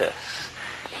 Opiatus.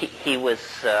 He was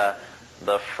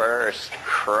the first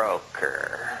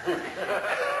croaker.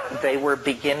 They were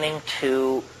beginning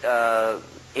to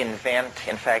invent,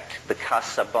 in fact, the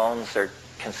Casaubons are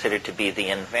considered to be the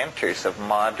inventors of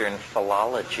modern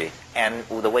philology. And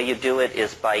the way you do it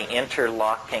is by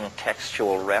interlocking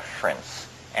textual reference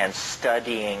and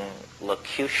studying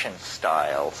locution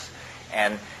styles.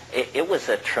 And it was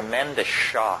a tremendous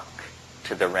shock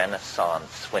to the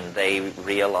Renaissance when they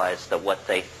realized that what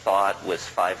they thought was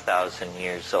 5,000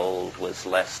 years old was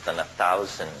less than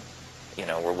 1,000,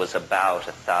 or was about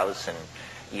 1,000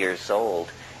 years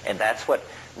old. And that's what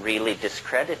really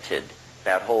discredited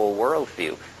that whole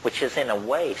worldview, which is in a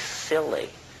way silly,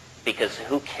 because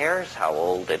who cares how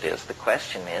old it is? The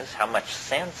question is, how much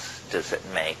sense does it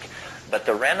make? But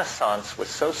the Renaissance was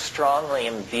so strongly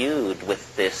imbued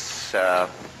with this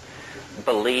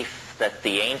belief that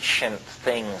the ancient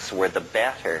things were the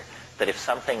better, that if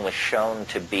something was shown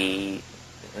to be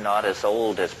not as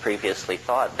old as previously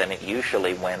thought, then it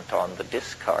usually went on the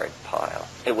discard pile.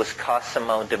 It was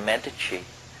Cosimo de' Medici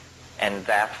and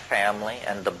that family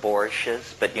and the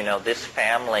Borgias. But this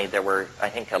family, there were, I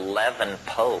think, 11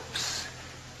 popes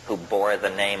who bore the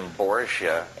name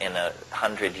Borgia in a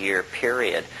 100-year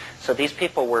period. So these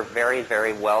people were very,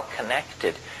 very well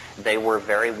connected. They were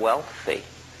very wealthy.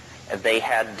 They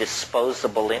had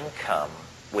disposable income,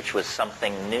 which was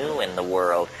something new in the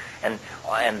world. And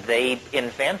they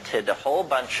invented a whole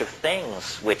bunch of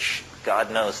things which God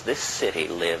knows this city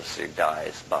lives or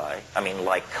dies by. I mean,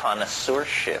 like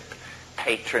connoisseurship,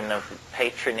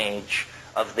 patronage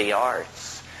of the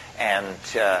arts, and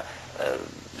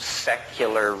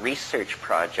secular research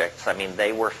projects. I mean,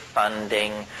 they were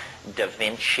funding Da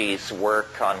Vinci's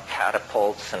work on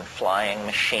catapults and flying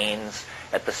machines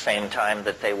at the same time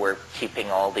that they were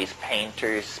keeping all these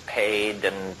painters paid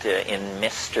and in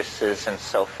mistresses and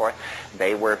so forth.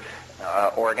 They were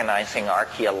organizing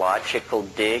archaeological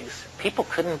digs. People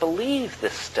couldn't believe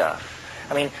this stuff.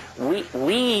 I mean,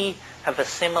 we have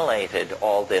assimilated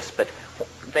all this, but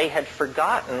they had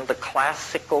forgotten the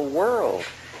classical world.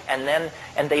 And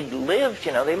they lived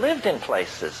in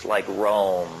places like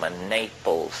Rome and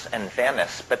Naples and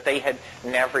Venice, but they had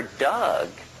never dug.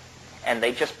 And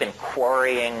they'd just been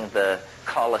quarrying the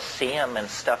Colosseum and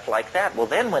stuff like that. Well,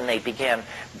 then when they began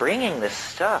bringing this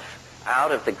stuff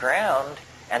out of the ground,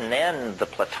 and then the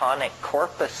Platonic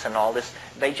corpus and all this,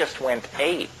 they just went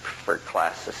ape for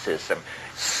classicism.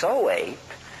 So ape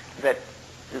that,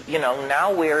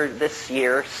 now we're this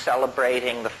year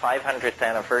celebrating the 500th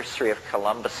anniversary of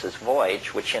Columbus's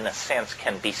voyage, which in a sense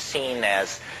can be seen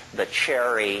as the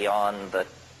cherry on the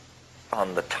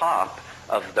top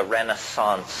of the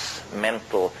Renaissance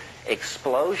mental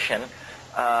explosion.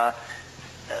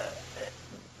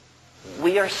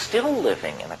 We are still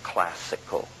living in a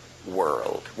classical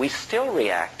world. We still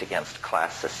react against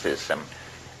classicism.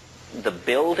 The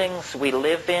buildings we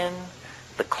live in,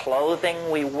 the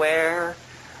clothing we wear,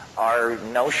 our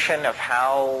notion of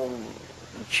how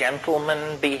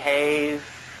gentlemen behave,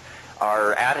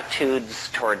 our attitudes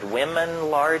toward women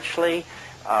largely,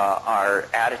 our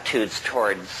attitudes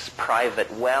towards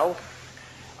private wealth,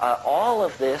 all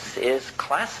of this is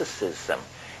classicism.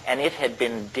 And it had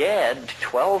been dead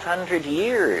 1,200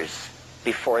 years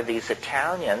before these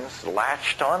Italians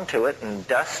latched onto it and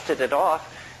dusted it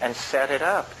off and set it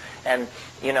up. And,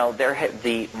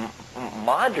 the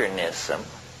modernism,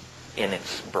 in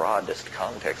its broadest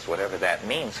context, whatever that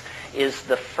means, is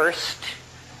the first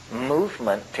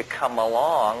movement to come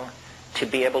along to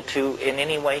be able to in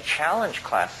any way challenge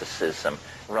classicism,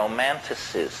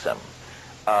 romanticism,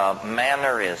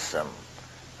 mannerism,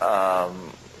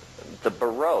 the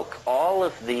Baroque. All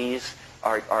of these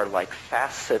are like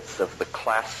facets of the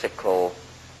classical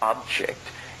object.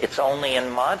 It's only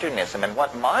in modernism. And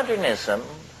what modernism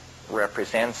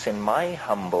represents, in my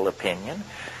humble opinion,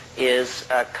 is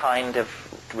a kind of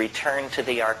return to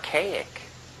the archaic.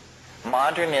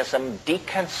 Modernism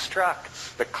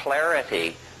deconstructs the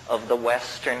clarity of the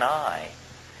Western eye.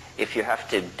 If you have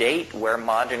to date where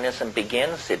modernism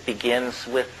begins, it begins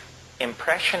with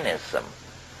Impressionism,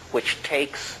 which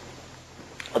takes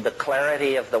the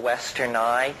clarity of the Western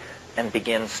eye and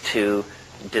begins to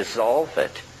dissolve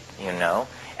it,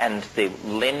 and the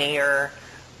linear,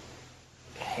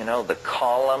 the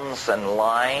columns and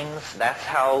lines, that's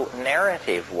how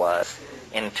narrative was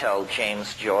until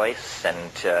James Joyce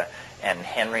and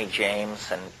Henry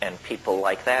James and people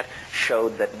like that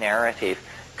showed that narrative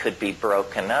could be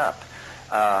broken up.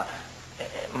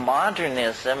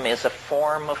 Modernism is a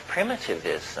form of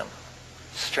primitivism,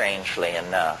 strangely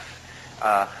enough.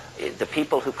 The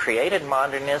people who created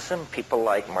modernism, people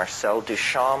like Marcel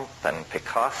Duchamp and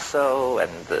Picasso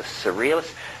and the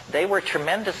Surrealists, they were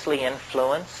tremendously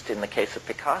influenced, in the case of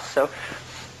Picasso,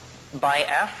 by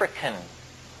African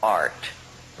art,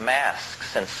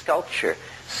 masks and sculpture,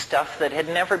 stuff that had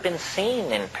never been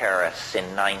seen in Paris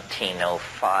in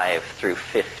 1905 through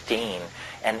 15.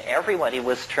 And everybody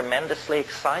was tremendously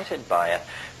excited by it.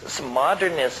 So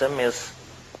modernism is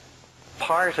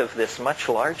part of this much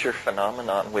larger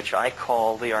phenomenon which I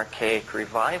call the archaic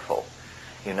revival.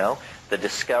 The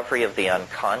discovery of the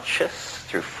unconscious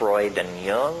through Freud and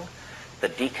Jung, the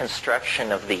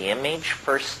deconstruction of the image,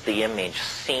 first the image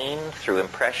seen through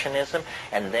Impressionism,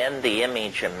 and then the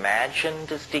image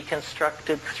imagined is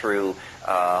deconstructed through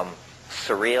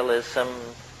Surrealism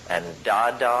and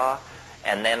Dada,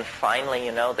 and then finally,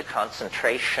 the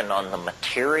concentration on the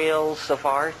materials of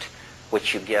art,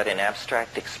 which you get in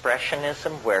abstract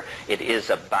expressionism, where it is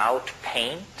about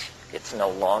paint. It's no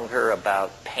longer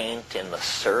about paint in the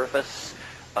service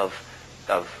of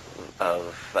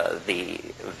the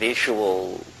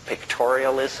visual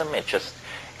pictorialism.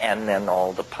 And then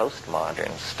all the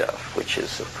postmodern stuff, which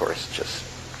is, of course, just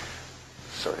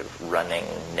sort of running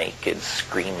naked,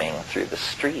 screaming through the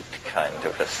street kind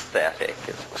of aesthetic.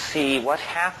 See, what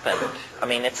happened?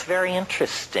 It's very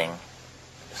interesting.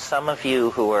 Some of you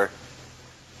who are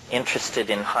interested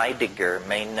in Heidegger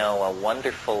may know a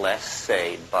wonderful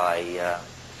essay by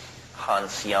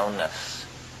Hans Jonas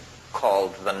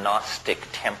called The Gnostic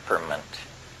Temperament.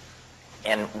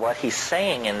 And what he's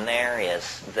saying in there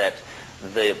is that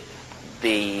the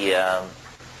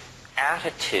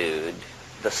attitude,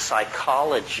 the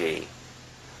psychology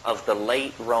of the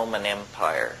late Roman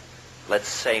Empire, let's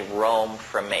say Rome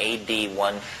from AD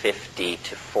 150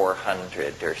 to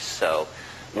 400 or so,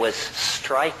 was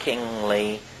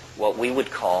strikingly what we would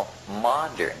call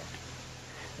modern.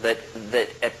 That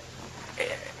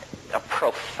a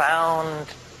profound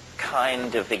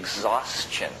kind of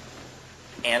exhaustion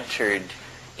entered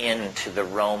into the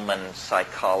Roman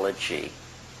psychology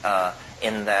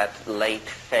in that late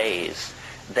phase.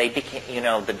 They became,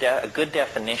 a good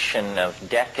definition of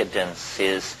decadence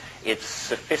is it's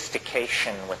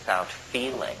sophistication without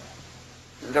feeling.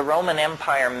 The Roman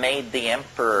Empire made the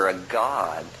emperor a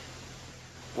god.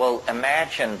 Well,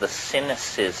 imagine the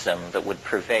cynicism that would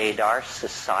pervade our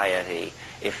society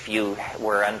if you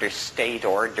were under state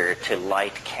order to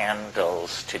light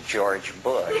candles to George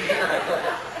Bush.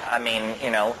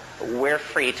 We're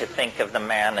free to think of the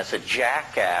man as a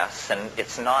jackass, and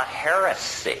it's not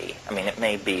heresy. It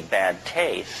may be bad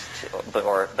taste,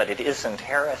 but it isn't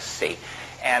heresy.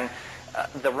 And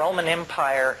the Roman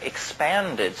Empire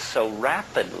expanded so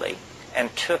rapidly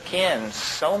and took in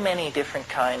so many different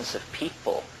kinds of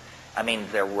people.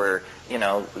 There were,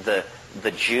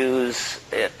 the Jews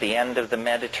at the end of the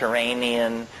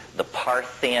Mediterranean. The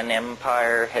Parthian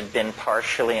Empire had been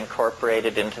partially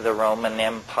incorporated into the Roman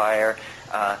Empire.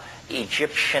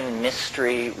 Egyptian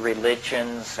mystery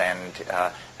religions and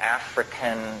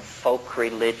African folk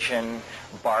religion,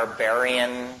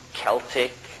 barbarian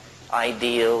Celtic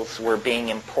ideals were being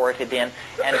imported in,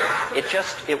 and it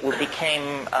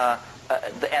became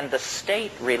and the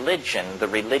state religion, the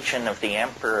religion of the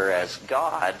emperor as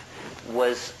God,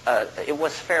 was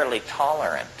fairly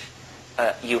tolerant.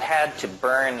 You had to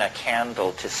burn a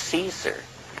candle to Caesar,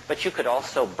 but you could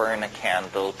also burn a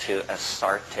candle to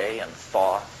Astarte and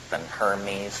Thoth and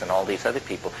Hermes and all these other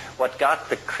people. What got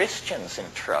the Christians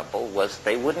in trouble was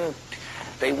they wouldn't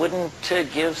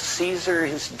give Caesar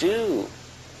his due,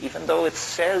 even though it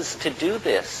says to do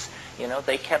this.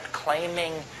 They kept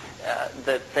claiming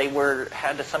that they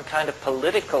had some kind of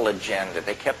political agenda.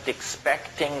 They kept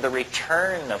expecting the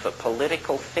return of a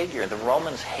political figure. The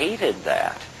Romans hated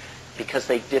that. because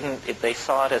they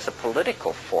saw it as a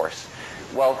political force.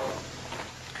 Well,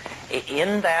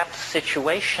 in that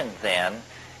situation then,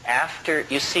 after,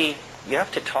 you see, you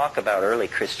have to talk about early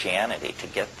Christianity to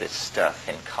get this stuff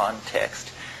in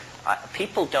context.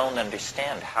 People don't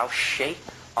understand how shaped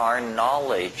our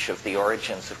knowledge of the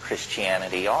origins of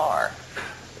Christianity are,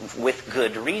 with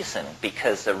good reason,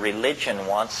 because the religion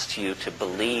wants you to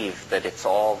believe that it's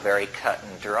all very cut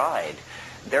and dried.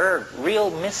 There are real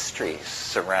mysteries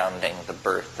surrounding the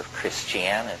birth of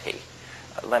Christianity.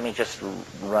 Let me just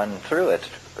run through it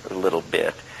a little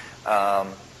bit.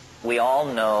 We all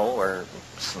know, or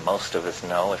most of us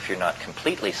know, if you're not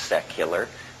completely secular,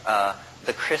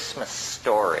 the Christmas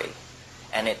story.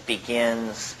 And it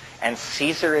begins, and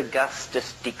Caesar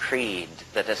Augustus decreed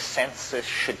that a census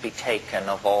should be taken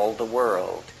of all the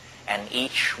world, and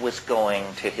each was going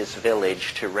to his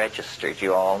village to register. Do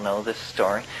you all know this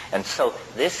story? And so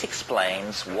this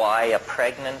explains why a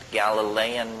pregnant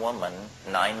Galilean woman,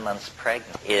 9 months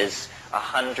pregnant, is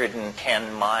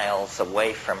 110 miles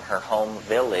away from her home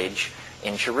village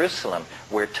in Jerusalem.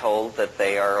 We're told that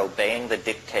they are obeying the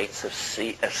dictates of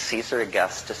Caesar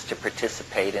Augustus to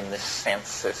participate in this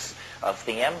census of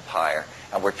the empire.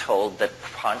 And we're told that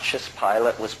Pontius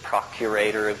Pilate was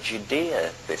procurator of Judea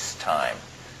at this time.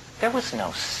 There was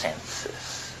no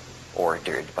census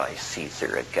ordered by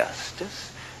Caesar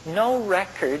Augustus. No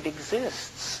record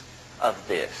exists of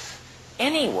this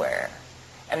anywhere.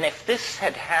 And if this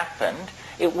had happened,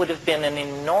 it would have been an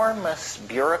enormous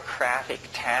bureaucratic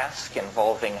task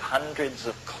involving hundreds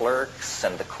of clerks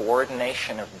and the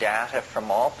coordination of data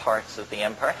from all parts of the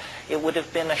empire. It would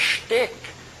have been a shtick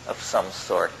of some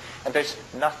sort. And there's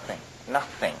nothing,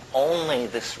 only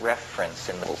this reference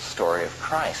in the whole story of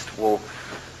Christ. Well,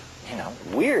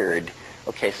 weird.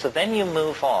 Okay, so then you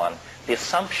move on. The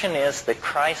assumption is that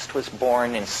Christ was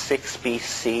born in 6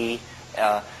 BC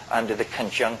under the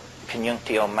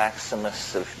conjunctio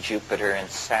maximus of Jupiter and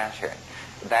Saturn.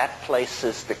 That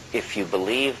places, if you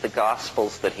believe the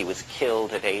Gospels, that he was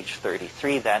killed at age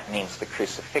 33. That means the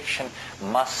crucifixion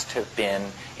must have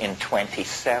been in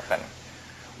 27.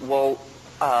 Well,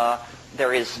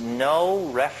 there is no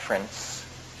reference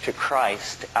to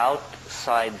Christ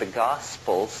outside the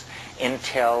Gospels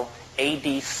until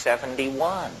AD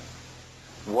 71.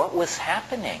 What was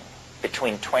happening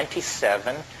between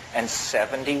 27 and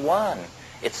 71?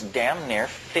 It's damn near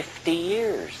 50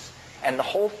 years. And the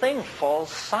whole thing falls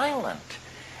silent.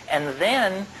 And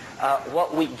then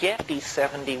what we get AD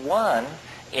 71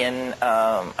 in,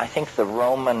 I think the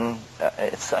Roman,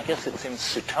 I guess it's in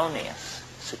Suetonius.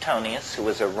 Suetonius, who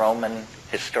was a Roman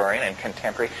historian and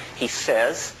contemporary, he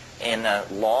says in a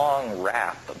long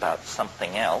rap about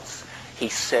something else, he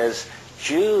says,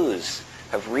 Jews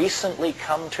have recently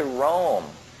come to Rome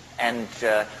and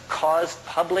caused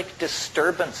public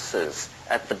disturbances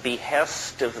at the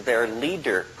behest of their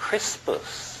leader,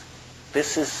 Crispus.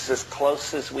 This is as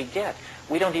close as we get.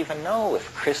 We don't even know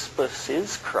if Crispus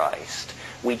is Christ.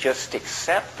 We just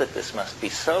accept that this must be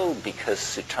so because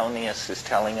Suetonius is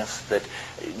telling us that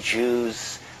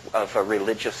Jews of a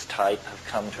religious type have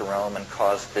come to Rome and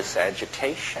caused this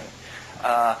agitation.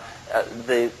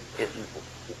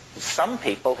 Some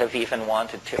people have even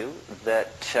wanted to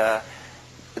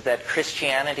that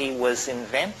Christianity was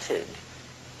invented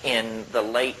in the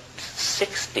late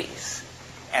 60s,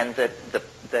 and that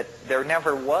there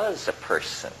never was a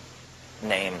person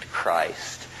named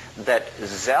Christ, that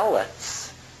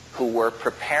zealots who were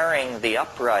preparing the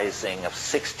uprising of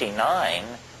 69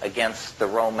 against the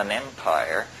Roman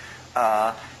Empire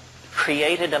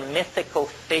created a mythical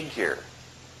figure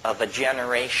of a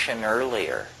generation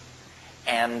earlier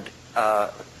and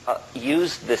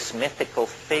used this mythical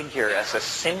figure as a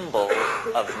symbol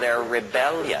of their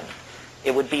rebellion.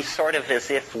 It would be sort of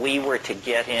as if we were to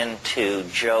get into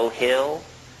Joe Hill.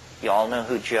 You all know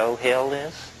who Joe Hill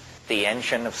is? The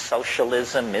engine of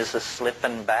socialism is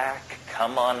a-slippin' back.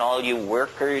 Come on, all you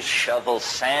workers, shovel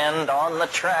sand on the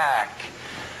track.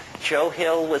 Joe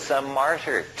Hill was a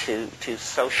martyr to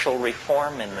social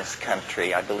reform in this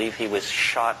country. I believe he was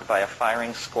shot by a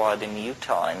firing squad in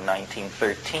Utah in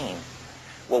 1913.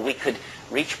 Well, we could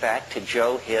reach back to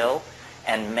Joe Hill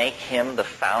and make him the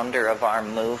founder of our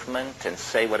movement and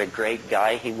say what a great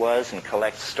guy he was and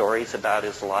collect stories about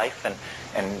his life,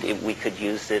 and we could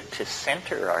use it to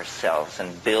center ourselves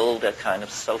and build a kind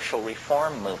of social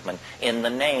reform movement in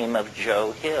the name of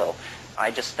Joe Hill.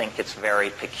 I just think it's very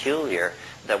peculiar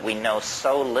that we know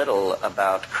so little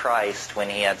about Christ when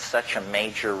he had such a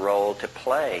major role to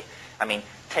play. I mean,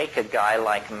 take a guy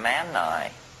like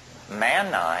Mani.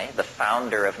 Mani, the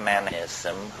founder of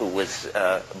Manism, who was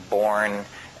born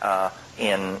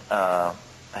in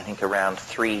I think around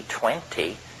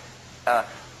 320,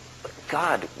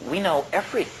 God, we know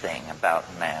everything about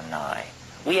Mani.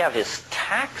 We have his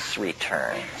tax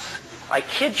returns. I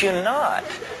kid you not.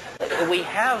 We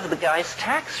have the guy's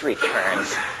tax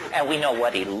returns, and we know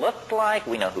what he looked like.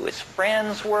 We know who his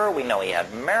friends were. We know he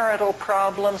had marital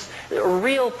problems. A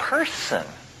real person,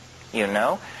 you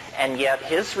know. And yet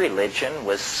his religion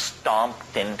was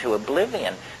stomped into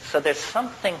oblivion. So there's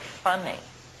something funny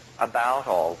about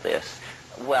all this.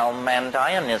 Well,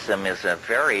 Mandaeanism is a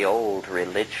very old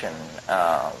religion.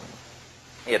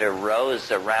 It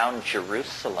arose around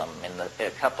Jerusalem in a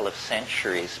couple of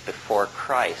centuries before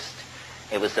Christ.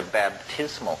 It was a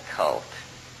baptismal cult.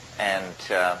 And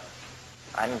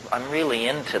I'm really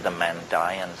into the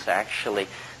Mandaeans, actually.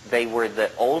 They were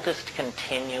the oldest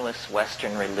continuous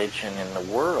Western religion in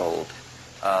the world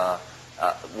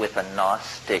with a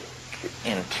Gnostic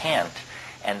intent.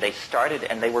 And they started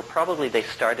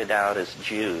out as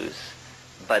Jews,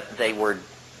 but they were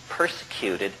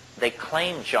persecuted. They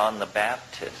claimed John the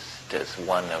Baptist as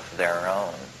one of their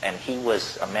own, and he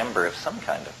was a member of some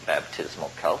kind of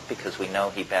baptismal cult because we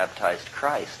know he baptized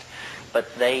Christ.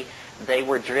 But they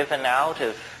were driven out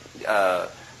of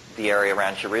the area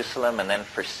around Jerusalem, and then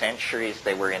for centuries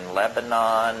they were in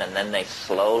Lebanon, and then they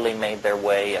slowly made their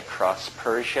way across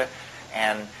Persia,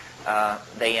 and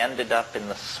they ended up in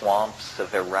the swamps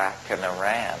of Iraq and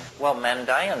Iran. Well,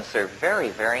 Mandaeans are very,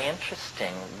 very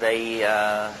interesting. They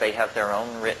have their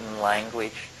own written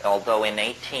language, although in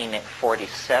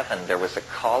 1847 there was a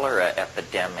cholera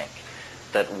epidemic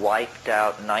that wiped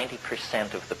out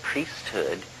 90% of the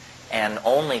priesthood, and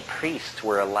only priests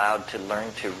were allowed to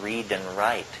learn to read and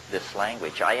write this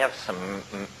language. I have some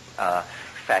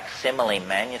facsimile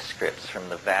manuscripts from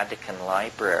the Vatican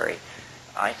Library.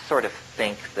 I sort of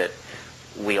think that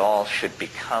we all should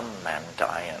become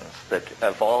Mandaeans, that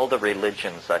of all the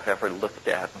religions I've ever looked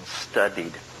at and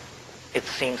studied, it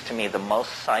seems to me the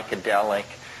most psychedelic,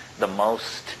 the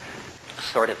most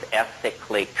sort of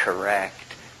ethically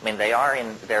correct. I mean, they are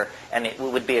in there, and it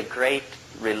would be a great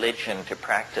religion to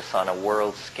practice on a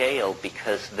world scale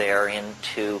because they're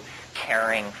into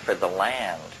caring for the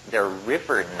land. They're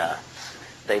river nuts.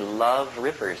 They love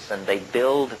rivers, and they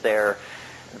build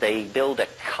a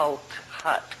cult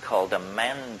hut called a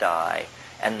mandai,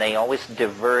 and they always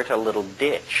divert a little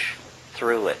ditch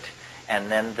through it, and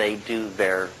then they do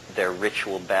their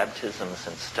ritual baptisms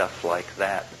and stuff like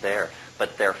that there.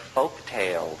 But their folk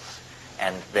tales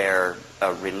and their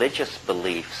religious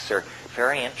beliefs are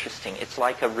very interesting. It's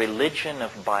like a religion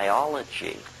of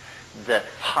biology. The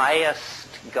highest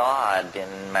god in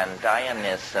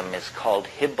Mandaeanism is called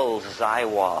Hibble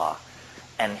Zaiwa,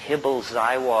 and Hibble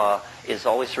Zaiwa is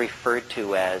always referred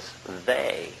to as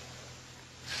they.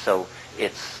 So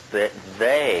it's that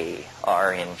they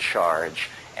are in charge,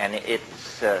 and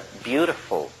it's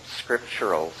beautiful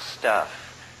scriptural stuff.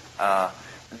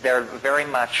 They're very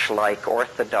much like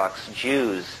Orthodox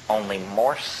Jews, only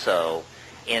more so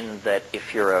in that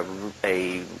if you're a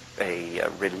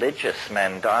religious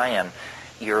Mandaean,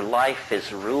 your life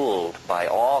is ruled by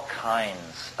all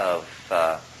kinds of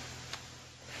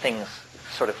things,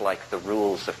 sort of like the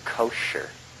rules of kosher.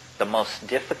 The most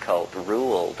difficult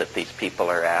rule that these people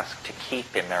are asked to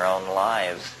keep in their own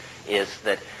lives is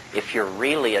that if you're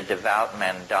really a devout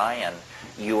Mandaean,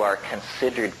 you are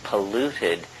considered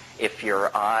polluted if your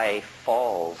eye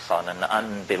falls on an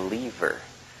unbeliever.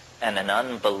 And an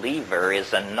unbeliever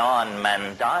is a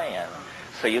non-Mandaean.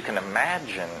 So you can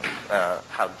imagine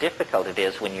how difficult it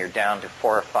is when you're down to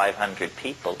 400 or 500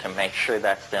 people to make sure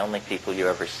that's the only people you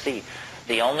ever see.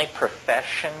 The only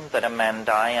profession that a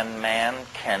Mandaean man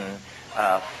can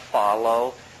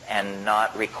follow and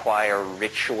not require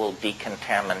ritual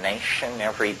decontamination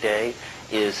every day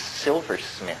is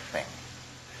silversmithing.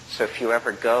 So if you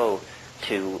ever go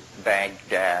to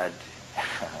Baghdad,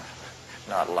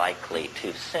 not likely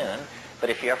too soon, but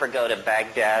if you ever go to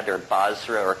Baghdad or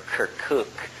Basra or Kirkuk,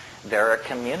 there are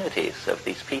communities of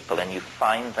these people, and you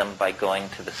find them by going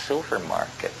to the silver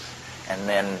markets. And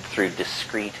then through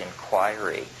discreet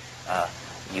inquiry,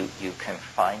 you can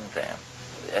find them.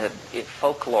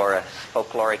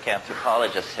 Folkloric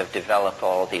anthropologists have developed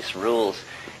all these rules.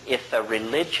 If a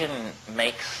religion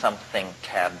makes something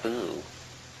taboo,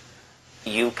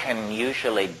 you can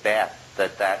usually bet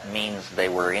that that means they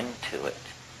were into it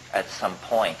at some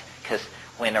point. Because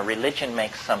when a religion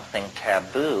makes something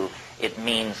taboo, it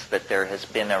means that there has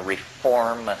been a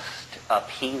reformist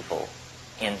upheaval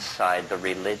inside the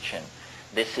religion.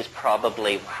 This is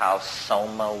probably how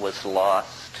Soma was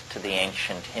lost to the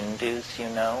ancient Hindus, you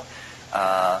know.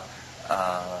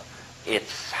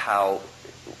 It's how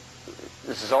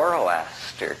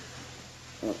Zoroaster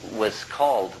was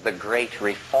called the Great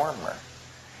Reformer.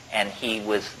 And he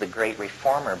was the Great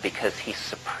Reformer because he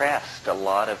suppressed a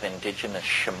lot of indigenous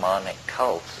shamanic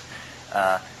cults.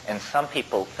 And some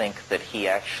people think that he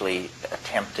actually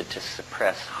attempted to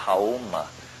suppress Haoma.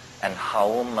 And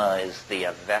Haoma is the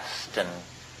Avestan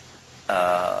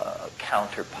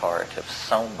counterpart of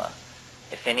Soma.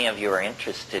 If any of you are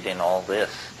interested in all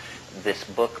this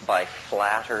book by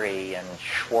Flattery and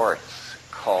Schwartz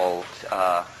called,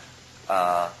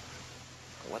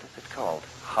 what is it called?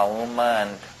 Haoma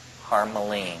and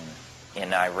Harmeline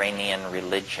in Iranian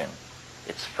Religion.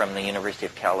 It's from the University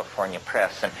of California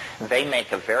Press, and they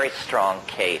make a very strong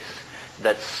case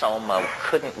that Soma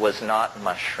was not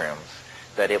mushrooms,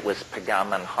 that it was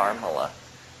Pagaman Harmala,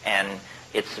 and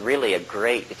it's a really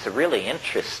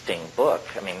interesting book.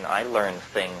 I mean, I learned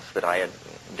things that I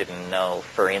didn't know.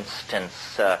 For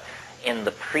instance, in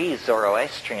the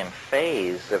pre-Zoroastrian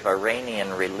phase of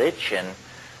Iranian religion,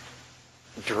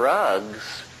 drugs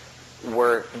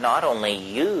were not only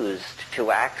used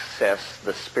to access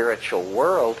the spiritual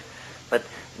world, but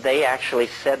they actually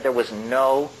said there was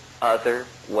no other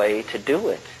way to do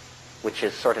it, which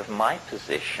is sort of my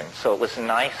position. So it was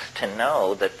nice to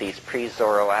know that these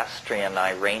pre-Zoroastrian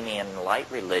Iranian light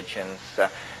religions,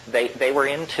 they were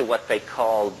into what they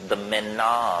called the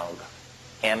Menog,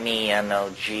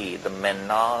 M-E-N-O-G, the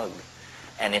Menog,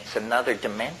 and it's another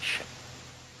dimension.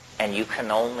 And you can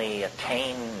only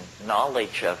attain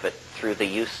knowledge of it through the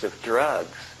use of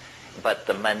drugs. But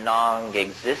the Menog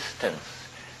existence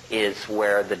is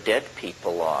where the dead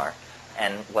people are.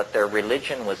 And what their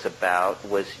religion was about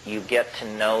was you get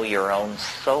to know your own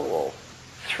soul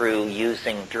through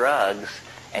using drugs,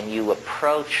 and you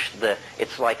approach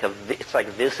it's like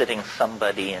visiting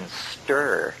somebody in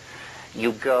stir.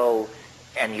 You go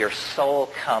and your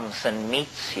soul comes and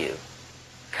meets you,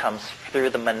 comes through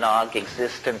the Menog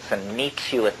existence and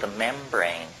meets you at the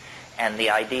membrane. And the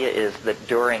idea is that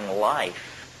during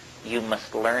life, you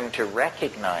must learn to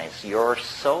recognize your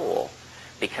soul,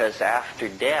 because after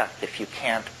death, if you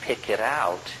can't pick it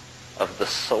out of the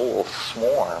soul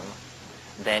swarm,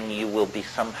 then you will be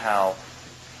somehow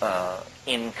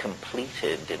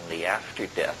incompleted in the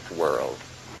after-death world.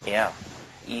 Yeah.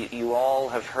 You all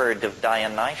have heard of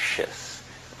Dionysius,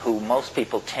 who most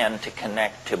people tend to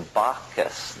connect to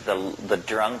Bacchus, the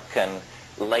drunken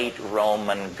late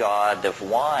Roman god of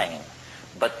wine.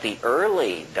 But the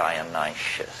early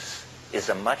Dionysius is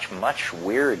a much, much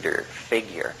weirder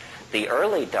figure. The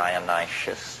early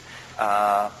Dionysius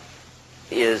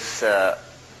is an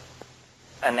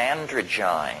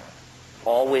androgyne,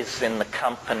 always in the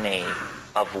company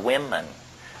of women,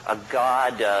 a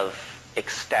god of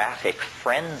ecstatic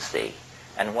frenzy.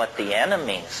 And what the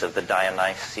enemies of the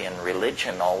Dionysian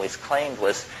religion always claimed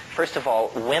was, first of all,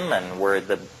 women were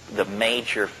the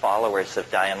major followers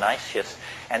of Dionysius,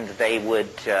 and they would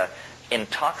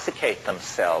intoxicate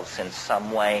themselves in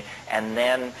some way, and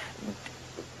then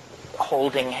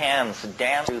holding hands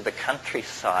dance through the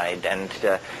countryside and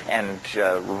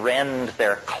rend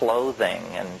their clothing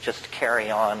and just carry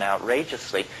on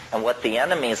outrageously. And what the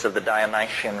enemies of the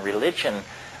Dionysian religion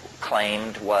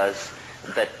claimed was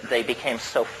that they became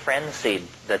so frenzied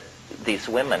that these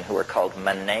women, who were called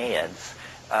Manaids,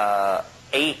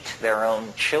 ate their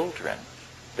own children.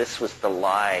 This was the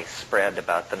lie spread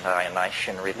about the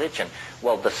Dionysian religion.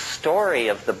 Well, the story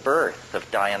of the birth of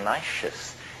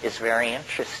Dionysius is very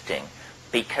interesting,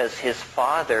 because his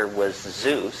father was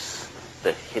Zeus,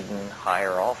 the hidden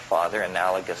higher all-father,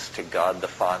 analogous to God the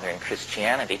Father in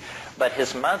Christianity, but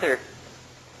his mother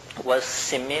was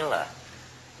Semele.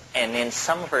 And in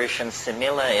some versions,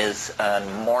 Semele is a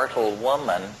mortal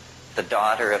woman, the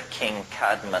daughter of King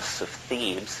Cadmus of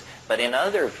Thebes, but in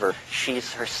other versions,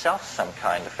 she's herself some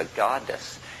kind of a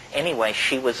goddess. Anyway,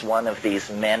 she was one of these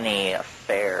many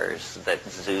affairs that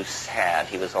Zeus had.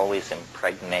 He was always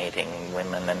impregnating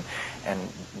women and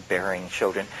bearing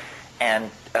children.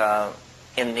 And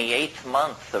in the 8th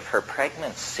month of her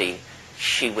pregnancy,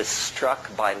 she was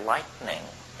struck by lightning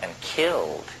and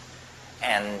killed.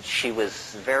 And she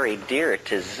was very dear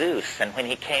to Zeus. And when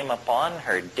he came upon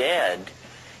her dead,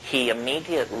 he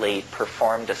immediately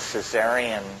performed a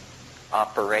cesarean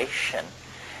operation.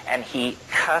 And he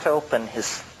cut open his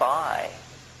thigh,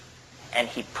 and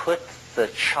he put the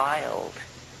child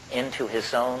into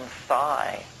his own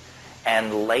thigh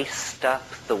and laced up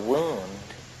the wound.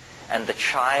 And the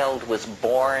child was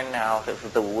born out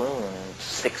of the wound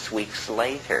 6 weeks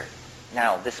later.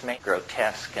 Now, this may be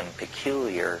grotesque and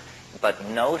peculiar, but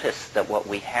notice that what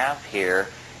we have here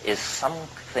is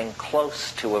something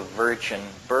close to a virgin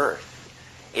birth.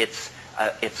 It's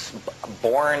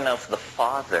born of the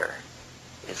Father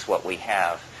is what we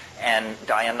have. And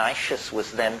Dionysius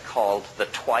was then called the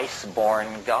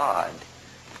twice-born god,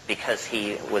 because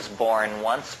he was born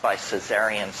once by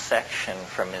caesarean section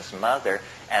from his mother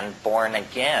and born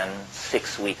again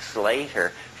 6 weeks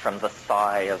later from the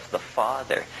thigh of the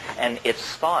father. And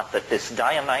it's thought that this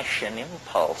Dionysian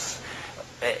impulse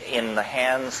in the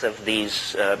hands of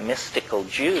these mystical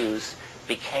Jews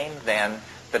became then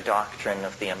the doctrine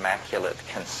of the Immaculate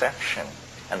Conception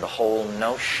and the whole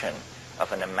notion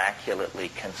of an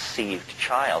immaculately conceived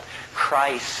child.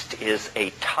 Christ is a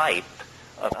type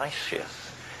of Dionysius.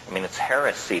 I mean, it's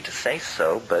heresy to say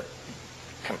so, but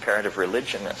comparative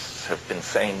religionists have been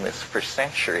saying this for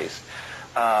centuries.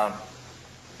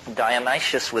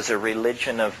 Dionysius was a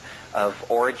religion of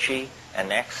orgy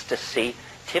and ecstasy,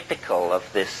 typical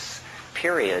of this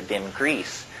period in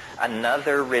Greece.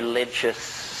 Another religious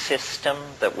system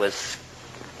that was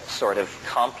sort of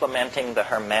complementing the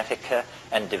Hermetica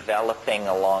and developing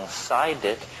alongside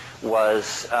it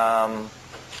was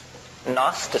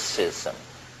Gnosticism.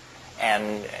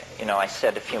 And, I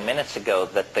said a few minutes ago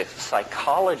that the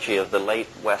psychology of the late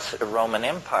Roman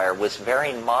Empire was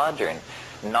very modern.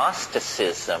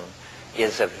 Gnosticism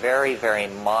is a very, very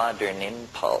modern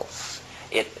impulse.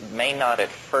 It may not at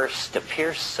first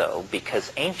appear so,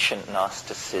 because ancient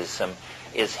Gnosticism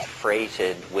is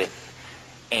freighted with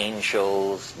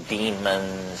angels,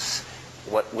 demons,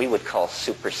 what we would call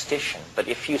superstition. But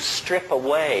if you strip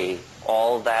away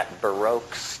all that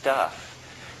Baroque stuff,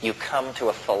 you come to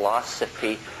a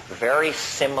philosophy very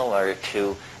similar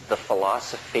to the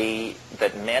philosophy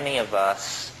that many of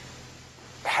us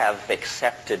have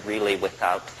accepted really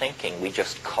without thinking. We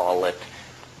just call it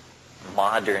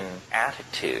modern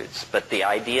attitudes. But the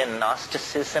idea in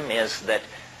Gnosticism is that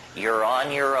you're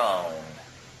on your own.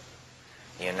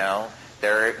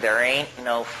 There ain't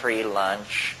no free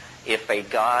lunch. If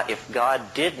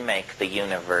God did make the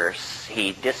universe,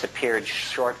 he disappeared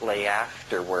shortly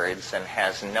afterwards and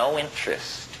has no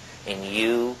interest in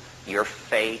you, your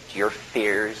fate, your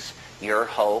fears, your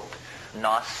hope.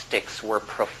 Gnostics were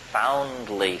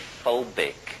profoundly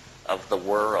phobic of the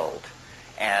world,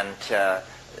 and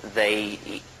they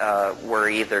were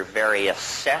either very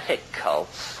ascetic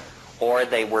cults or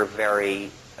they were very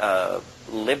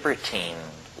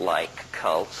libertine-like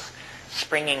cults,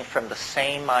 springing from the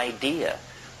same idea,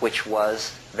 which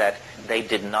was that they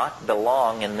did not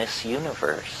belong in this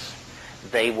universe.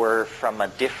 They were from a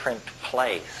different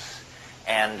place,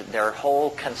 and their whole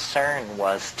concern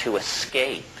was to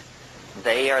escape.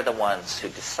 They are the ones who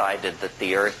decided that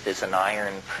the earth is an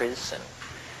iron prison.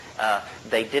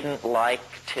 They didn't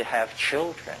like to have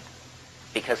children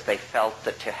because they felt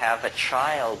that to have a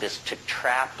child is to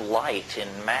trap light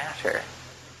in matter.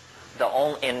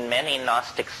 In many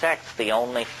Gnostic sects, the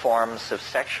only forms of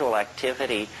sexual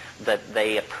activity that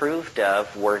they approved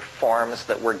of were forms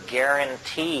that were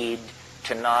guaranteed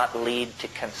to not lead to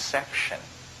conception.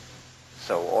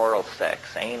 So oral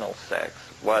sex, anal sex,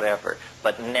 whatever,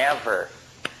 but never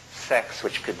sex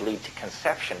which could lead to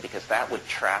conception, because that would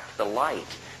trap the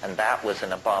light, and that was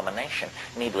an abomination.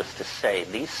 Needless to say,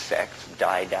 these sects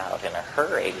died out in a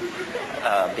hurry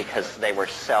because they were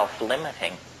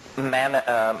self-limiting.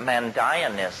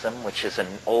 Mandaeanism, which is an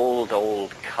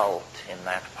old cult in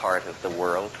that part of the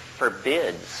world,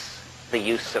 forbids the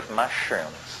use of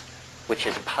mushrooms, which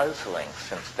is puzzling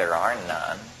since there are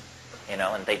none,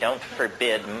 and they don't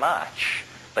forbid much,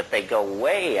 but they go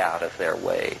way out of their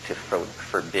way to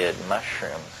forbid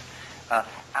mushrooms.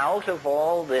 Out of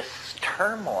all this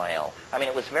turmoil,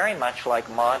 it was very much like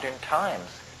modern times.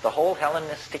 The whole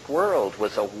Hellenistic world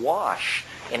was awash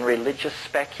in religious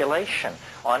speculation.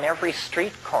 On every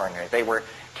street corner, they were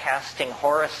casting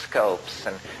horoscopes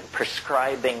and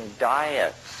prescribing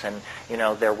diets, and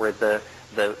there were the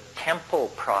temple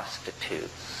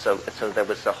prostitutes. So there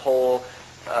was a whole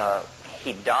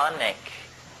hedonic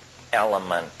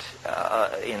element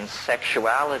in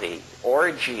sexuality.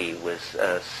 Orgy was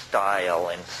a style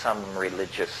in some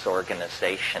religious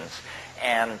organizations,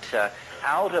 and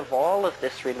out of all of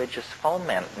this religious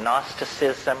foment,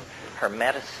 Gnosticism,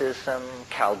 Hermeticism,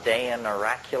 Chaldean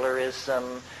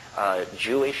oracularism,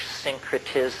 Jewish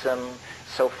syncretism,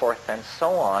 so forth and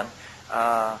so on.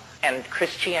 And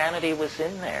Christianity was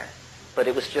in there, but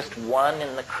it was just one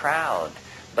in the crowd.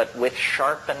 But with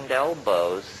sharpened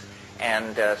elbows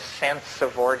and a sense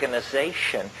of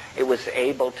organization, it was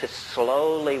able to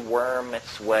slowly worm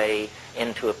its way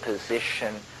into a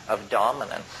position of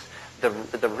dominance.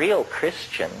 The real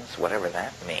Christians, whatever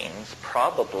that means,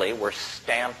 probably were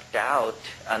stamped out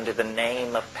under the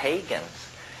name of pagans.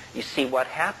 You see, what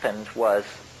happened was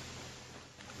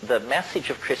the message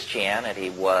of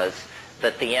Christianity was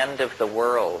that the end of the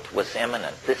world was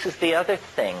imminent. This is the other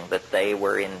thing that they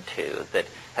were into that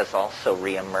has also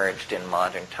reemerged in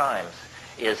modern times,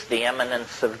 is the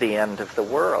imminence of the end of the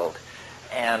world.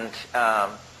 And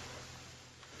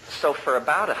so for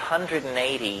about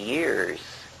 180 years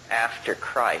after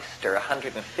Christ, or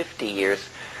 150 years,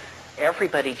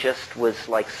 everybody just was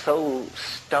like so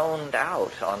stoned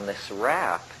out on this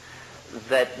rap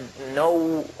that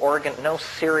no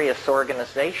serious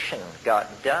organization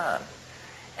got done.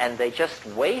 And they just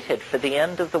waited for the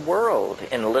end of the world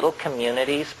in little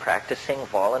communities, practicing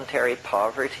voluntary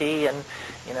poverty and,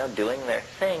 doing their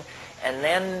thing. And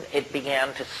then it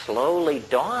began to slowly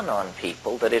dawn on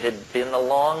people that it had been a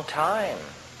long time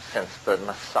since the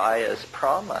Messiah's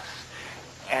promise.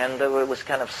 And it was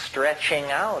kind of stretching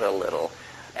out a little.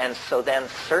 And so then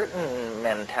certain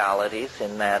mentalities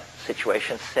in that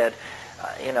situation said,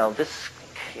 this,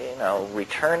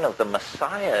 return of the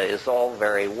Messiah is all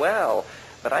very well,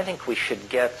 but I think we should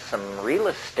get some real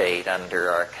estate under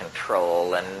our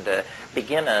control and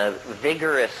begin a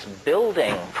vigorous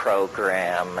building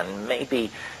program and maybe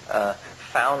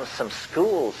found some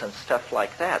schools and stuff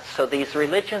like that. So these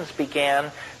religions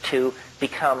began to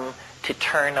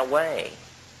turn away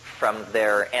from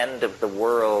their end of the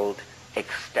world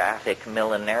ecstatic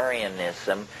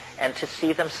millenarianism and to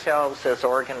see themselves as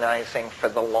organizing for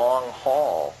the long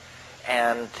haul.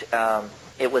 And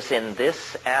it was in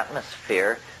this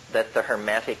atmosphere that the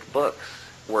Hermetic books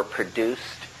were produced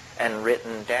and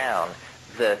written down.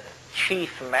 The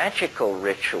chief magical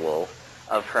ritual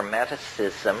of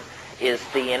Hermeticism is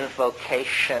the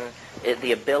invocation,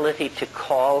 the ability to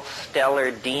call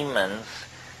stellar demons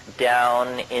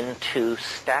down into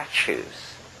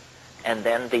statues. And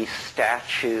then these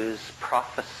statues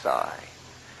prophesy.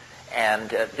 And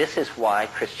this is why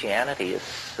Christianity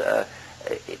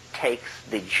it takes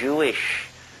the Jewish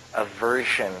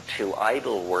aversion to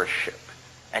idol worship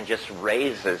and just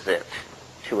raises it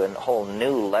to a whole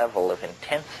new level of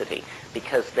intensity,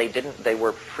 because they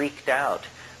were freaked out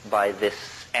by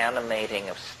this animating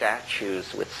of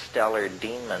statues with stellar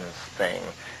demons thing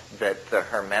that the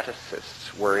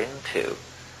Hermeticists were into.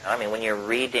 I mean, when you're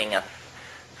reading a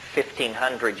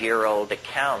 1,500-year-old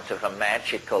account of a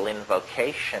magical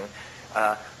invocation,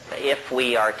 if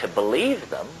we are to believe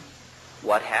them,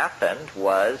 what happened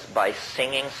was, by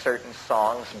singing certain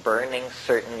songs, burning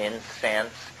certain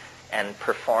incense, and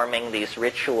performing these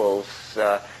rituals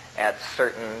at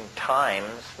certain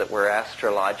times that were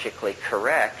astrologically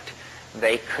correct,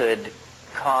 they could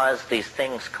cause these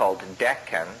things called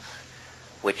decans,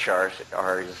 which are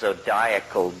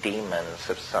zodiacal demons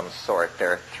of some sort.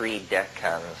 There are 3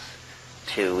 decans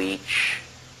to each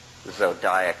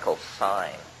zodiacal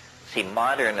sign. See,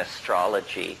 modern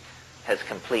astrology has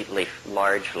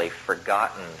largely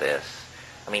forgotten this.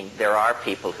 I mean, there are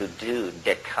people who do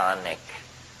decanic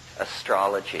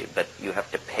astrology, but you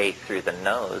have to pay through the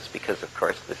nose because, of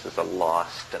course, this is a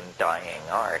lost and dying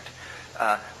art.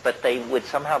 But they would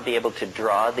somehow be able to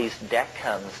draw these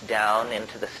decans down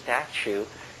into the statue,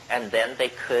 and then they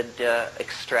could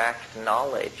extract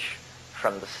knowledge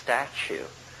from the statue.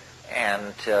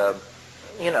 And,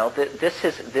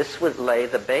 this would lay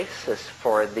the basis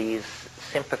for these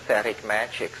sympathetic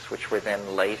magics, which were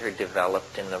then later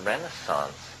developed in the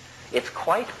Renaissance. It's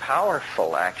quite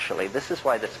powerful, actually. This is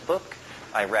why this book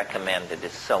I recommended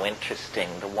is so interesting,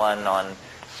 the one on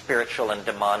Spiritual and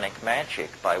Demonic Magic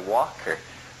by Walker,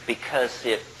 because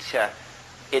it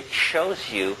shows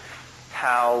you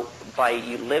how, by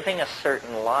you living a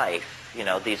certain life,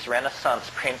 these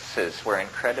Renaissance princes were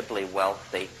incredibly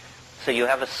wealthy. So you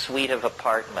have a suite of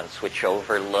apartments which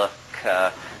overlook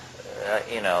the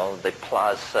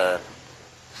Plaza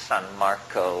San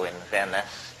Marco in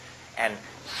Venice, and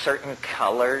certain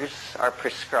colors are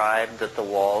prescribed that the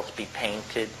walls be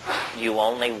painted. You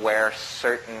only wear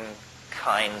certain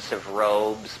kinds of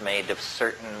robes made of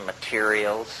certain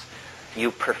materials.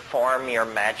 You perform your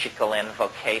magical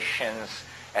invocations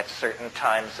at certain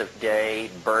times of day,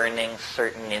 burning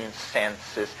certain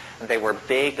incenses. And they were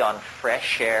big on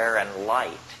fresh air and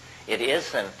light. It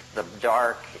isn't the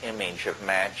dark image of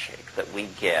magic that we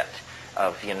get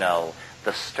of,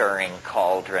 the stirring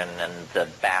cauldron and the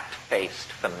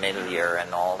bat-faced familiar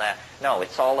and all that. No,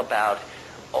 it's all about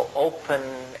open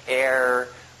air,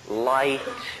 light,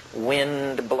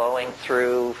 wind blowing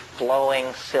through,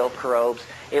 flowing silk robes.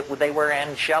 They were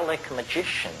angelic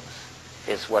magicians,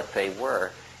 is what they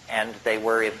were. And they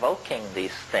were evoking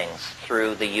these things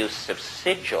through the use of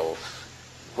sigils,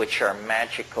 which are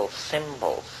magical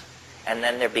symbols. And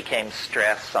then there became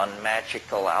stress on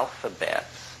magical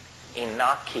alphabets.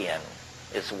 Enochian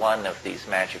is one of these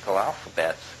magical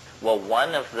alphabets. Well,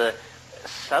 one of the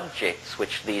subjects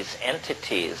which these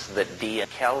entities that Dee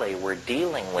and Kelly were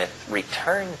dealing with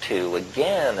returned to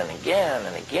again and again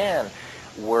and again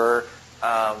were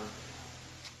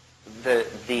the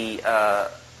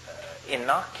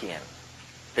Enochian,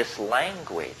 this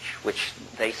language which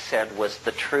they said was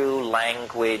the true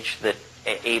language that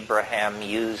Abraham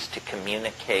used to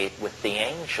communicate with the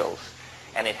angels.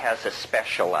 And it has a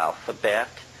special alphabet,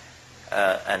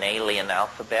 an alien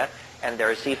alphabet, and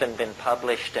there's even been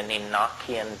published an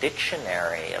Enochian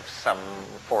dictionary of some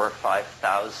 4,000 or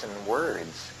 5,000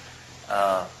 words.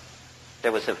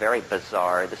 There was a very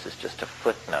bizarre, this is just a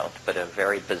footnote, but a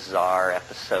very bizarre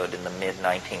episode in the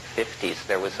mid-1950s.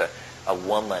 There was a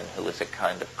woman who was a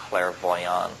kind of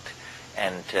clairvoyant,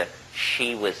 and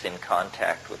she was in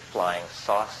contact with flying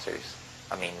saucers.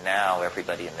 I mean, now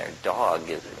everybody and their dog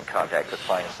is in contact with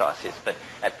flying saucers, but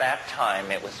at that time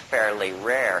it was fairly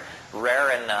rare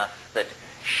enough that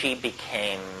she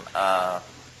became an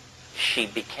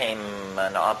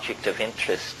object of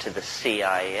interest to the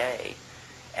CIA.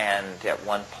 And at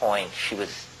one point she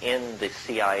was in the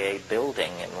CIA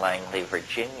building in Langley,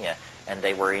 Virginia, and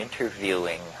they were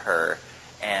interviewing her,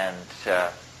 and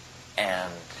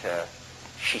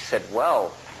she said,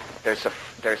 well, there's a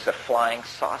flying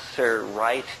saucer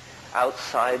right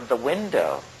outside the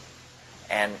window.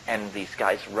 And these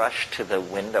guys rushed to the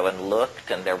window and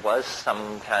looked, and there was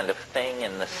some kind of thing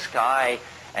in the sky,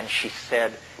 and she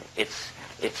said, it's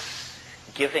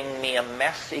giving me a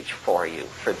message for you,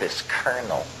 for this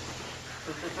colonel.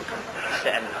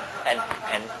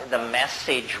 and the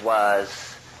message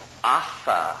was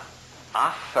Affa,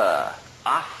 Affa,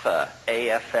 Affa,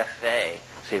 A-F-F-A.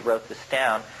 So he wrote this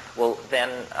down. Well, then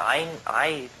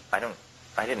I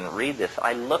didn't read this.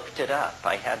 I looked it up.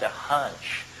 I had a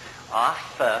hunch.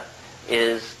 Affa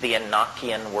is the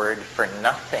Enochian word for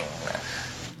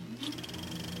nothingness.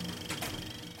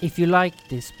 If you like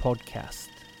this podcast,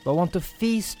 but want to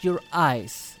feast your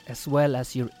eyes as well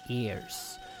as your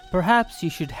ears, perhaps you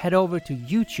should head over to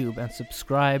YouTube and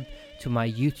subscribe to my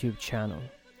YouTube channel.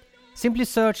 Simply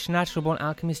search Natural Born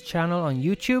Alchemist channel on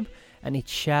YouTube and it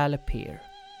shall appear.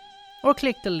 Or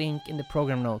click the link in the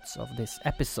program notes of this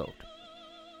episode.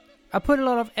 I put a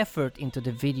lot of effort into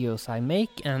the videos I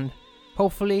make, and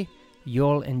hopefully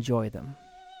you'll enjoy them.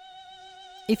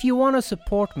 If you want to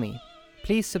support me,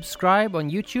 please subscribe on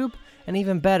YouTube, and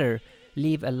even better,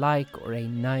 leave a like or a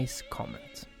nice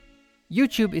comment.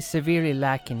 YouTube is severely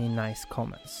lacking in nice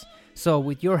comments, so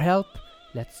with your help,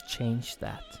 let's change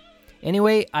that.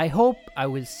 Anyway, I hope I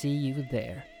will see you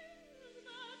there.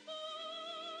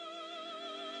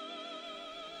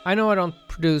 I know I don't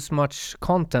produce much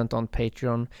content on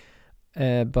Patreon,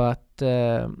 but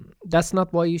that's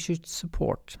not why you should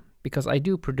support, because I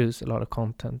do produce a lot of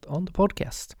content on the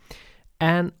podcast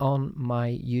and on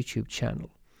my YouTube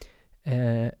channel.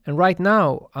 And right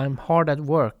now I'm hard at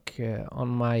work on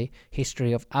my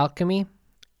history of alchemy,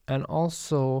 and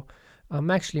also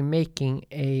I'm actually making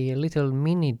a little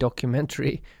mini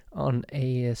documentary on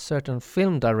a certain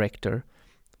film director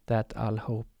that I'll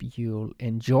hope you'll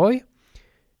enjoy.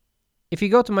 If you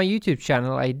go to my YouTube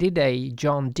channel, I did a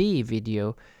John Dee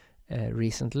video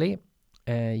recently.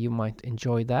 You might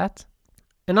enjoy that.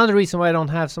 Another reason why I don't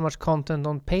have so much content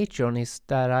on Patreon is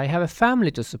that I have a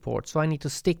family to support, so I need to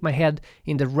stick my head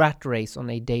in the rat race on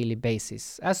a daily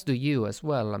basis, as do you as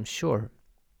well, I'm sure.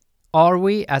 Are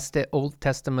we, as the Old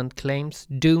Testament claims,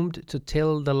 doomed to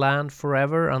till the land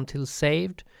forever until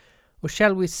saved? Or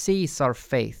shall we seize our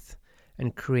faith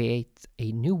and create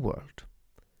a new world?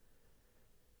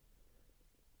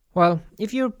 Well,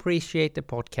 if you appreciate the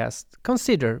podcast,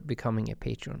 consider becoming a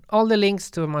patron. All the links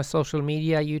to my social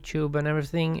media, YouTube and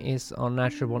everything is on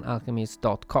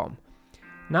naturalbornalchemist.com.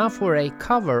 Now for a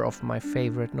cover of my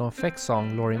favorite NoFX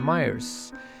song, Lori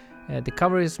Myers. The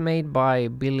cover is made by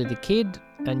Billy the Kid,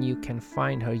 and you can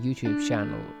find her YouTube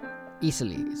channel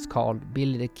easily. It's called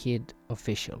Billy the Kid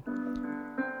Official.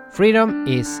 Freedom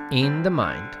is in the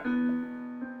mind.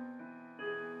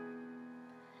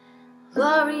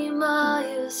 Lori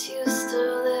Myers used to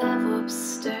live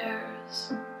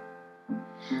upstairs.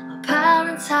 Our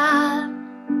parents had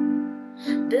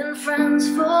been friends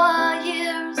for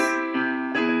years,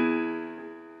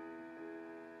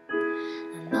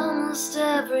 and almost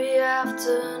every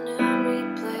afternoon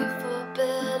we'd play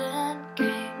forbidden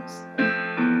games.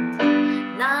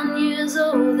 9 years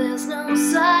old, there's no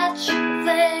such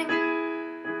thing.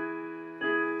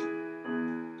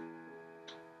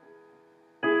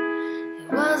 It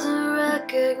wasn't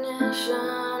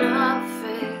recognition of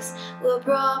face what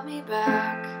brought me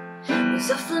back. It was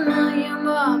a familiar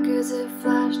mark as it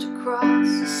flashed across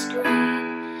the screen.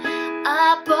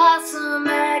 I bought some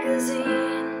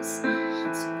magazines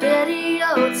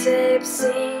videotape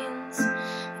scenes,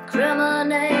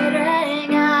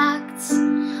 incriminating acts.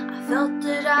 I felt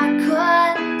that I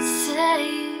could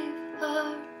save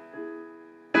her.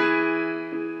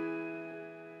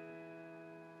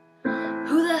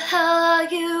 Who the hell are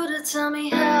you to tell me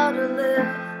how to live?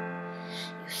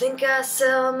 You think I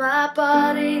sell my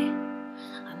body?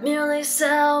 I merely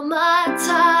sell my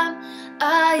time.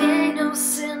 I ain't no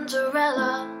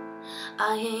Cinderella.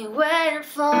 I ain't waiting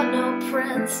for no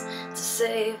prince to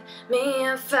save me.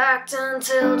 In fact,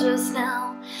 until just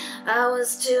now, I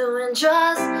was doing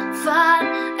just fine.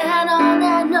 And on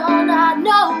I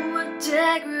know what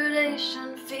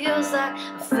degradation feels like.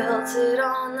 I felt it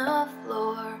on the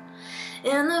floor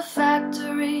in the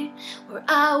factory where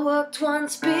I worked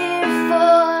once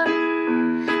before.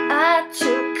 I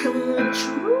took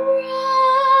control.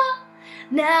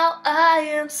 Now I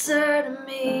am certain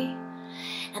me.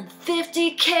 And the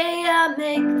 $50,000 I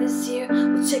make this year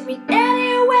will take me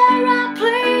anywhere I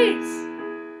please.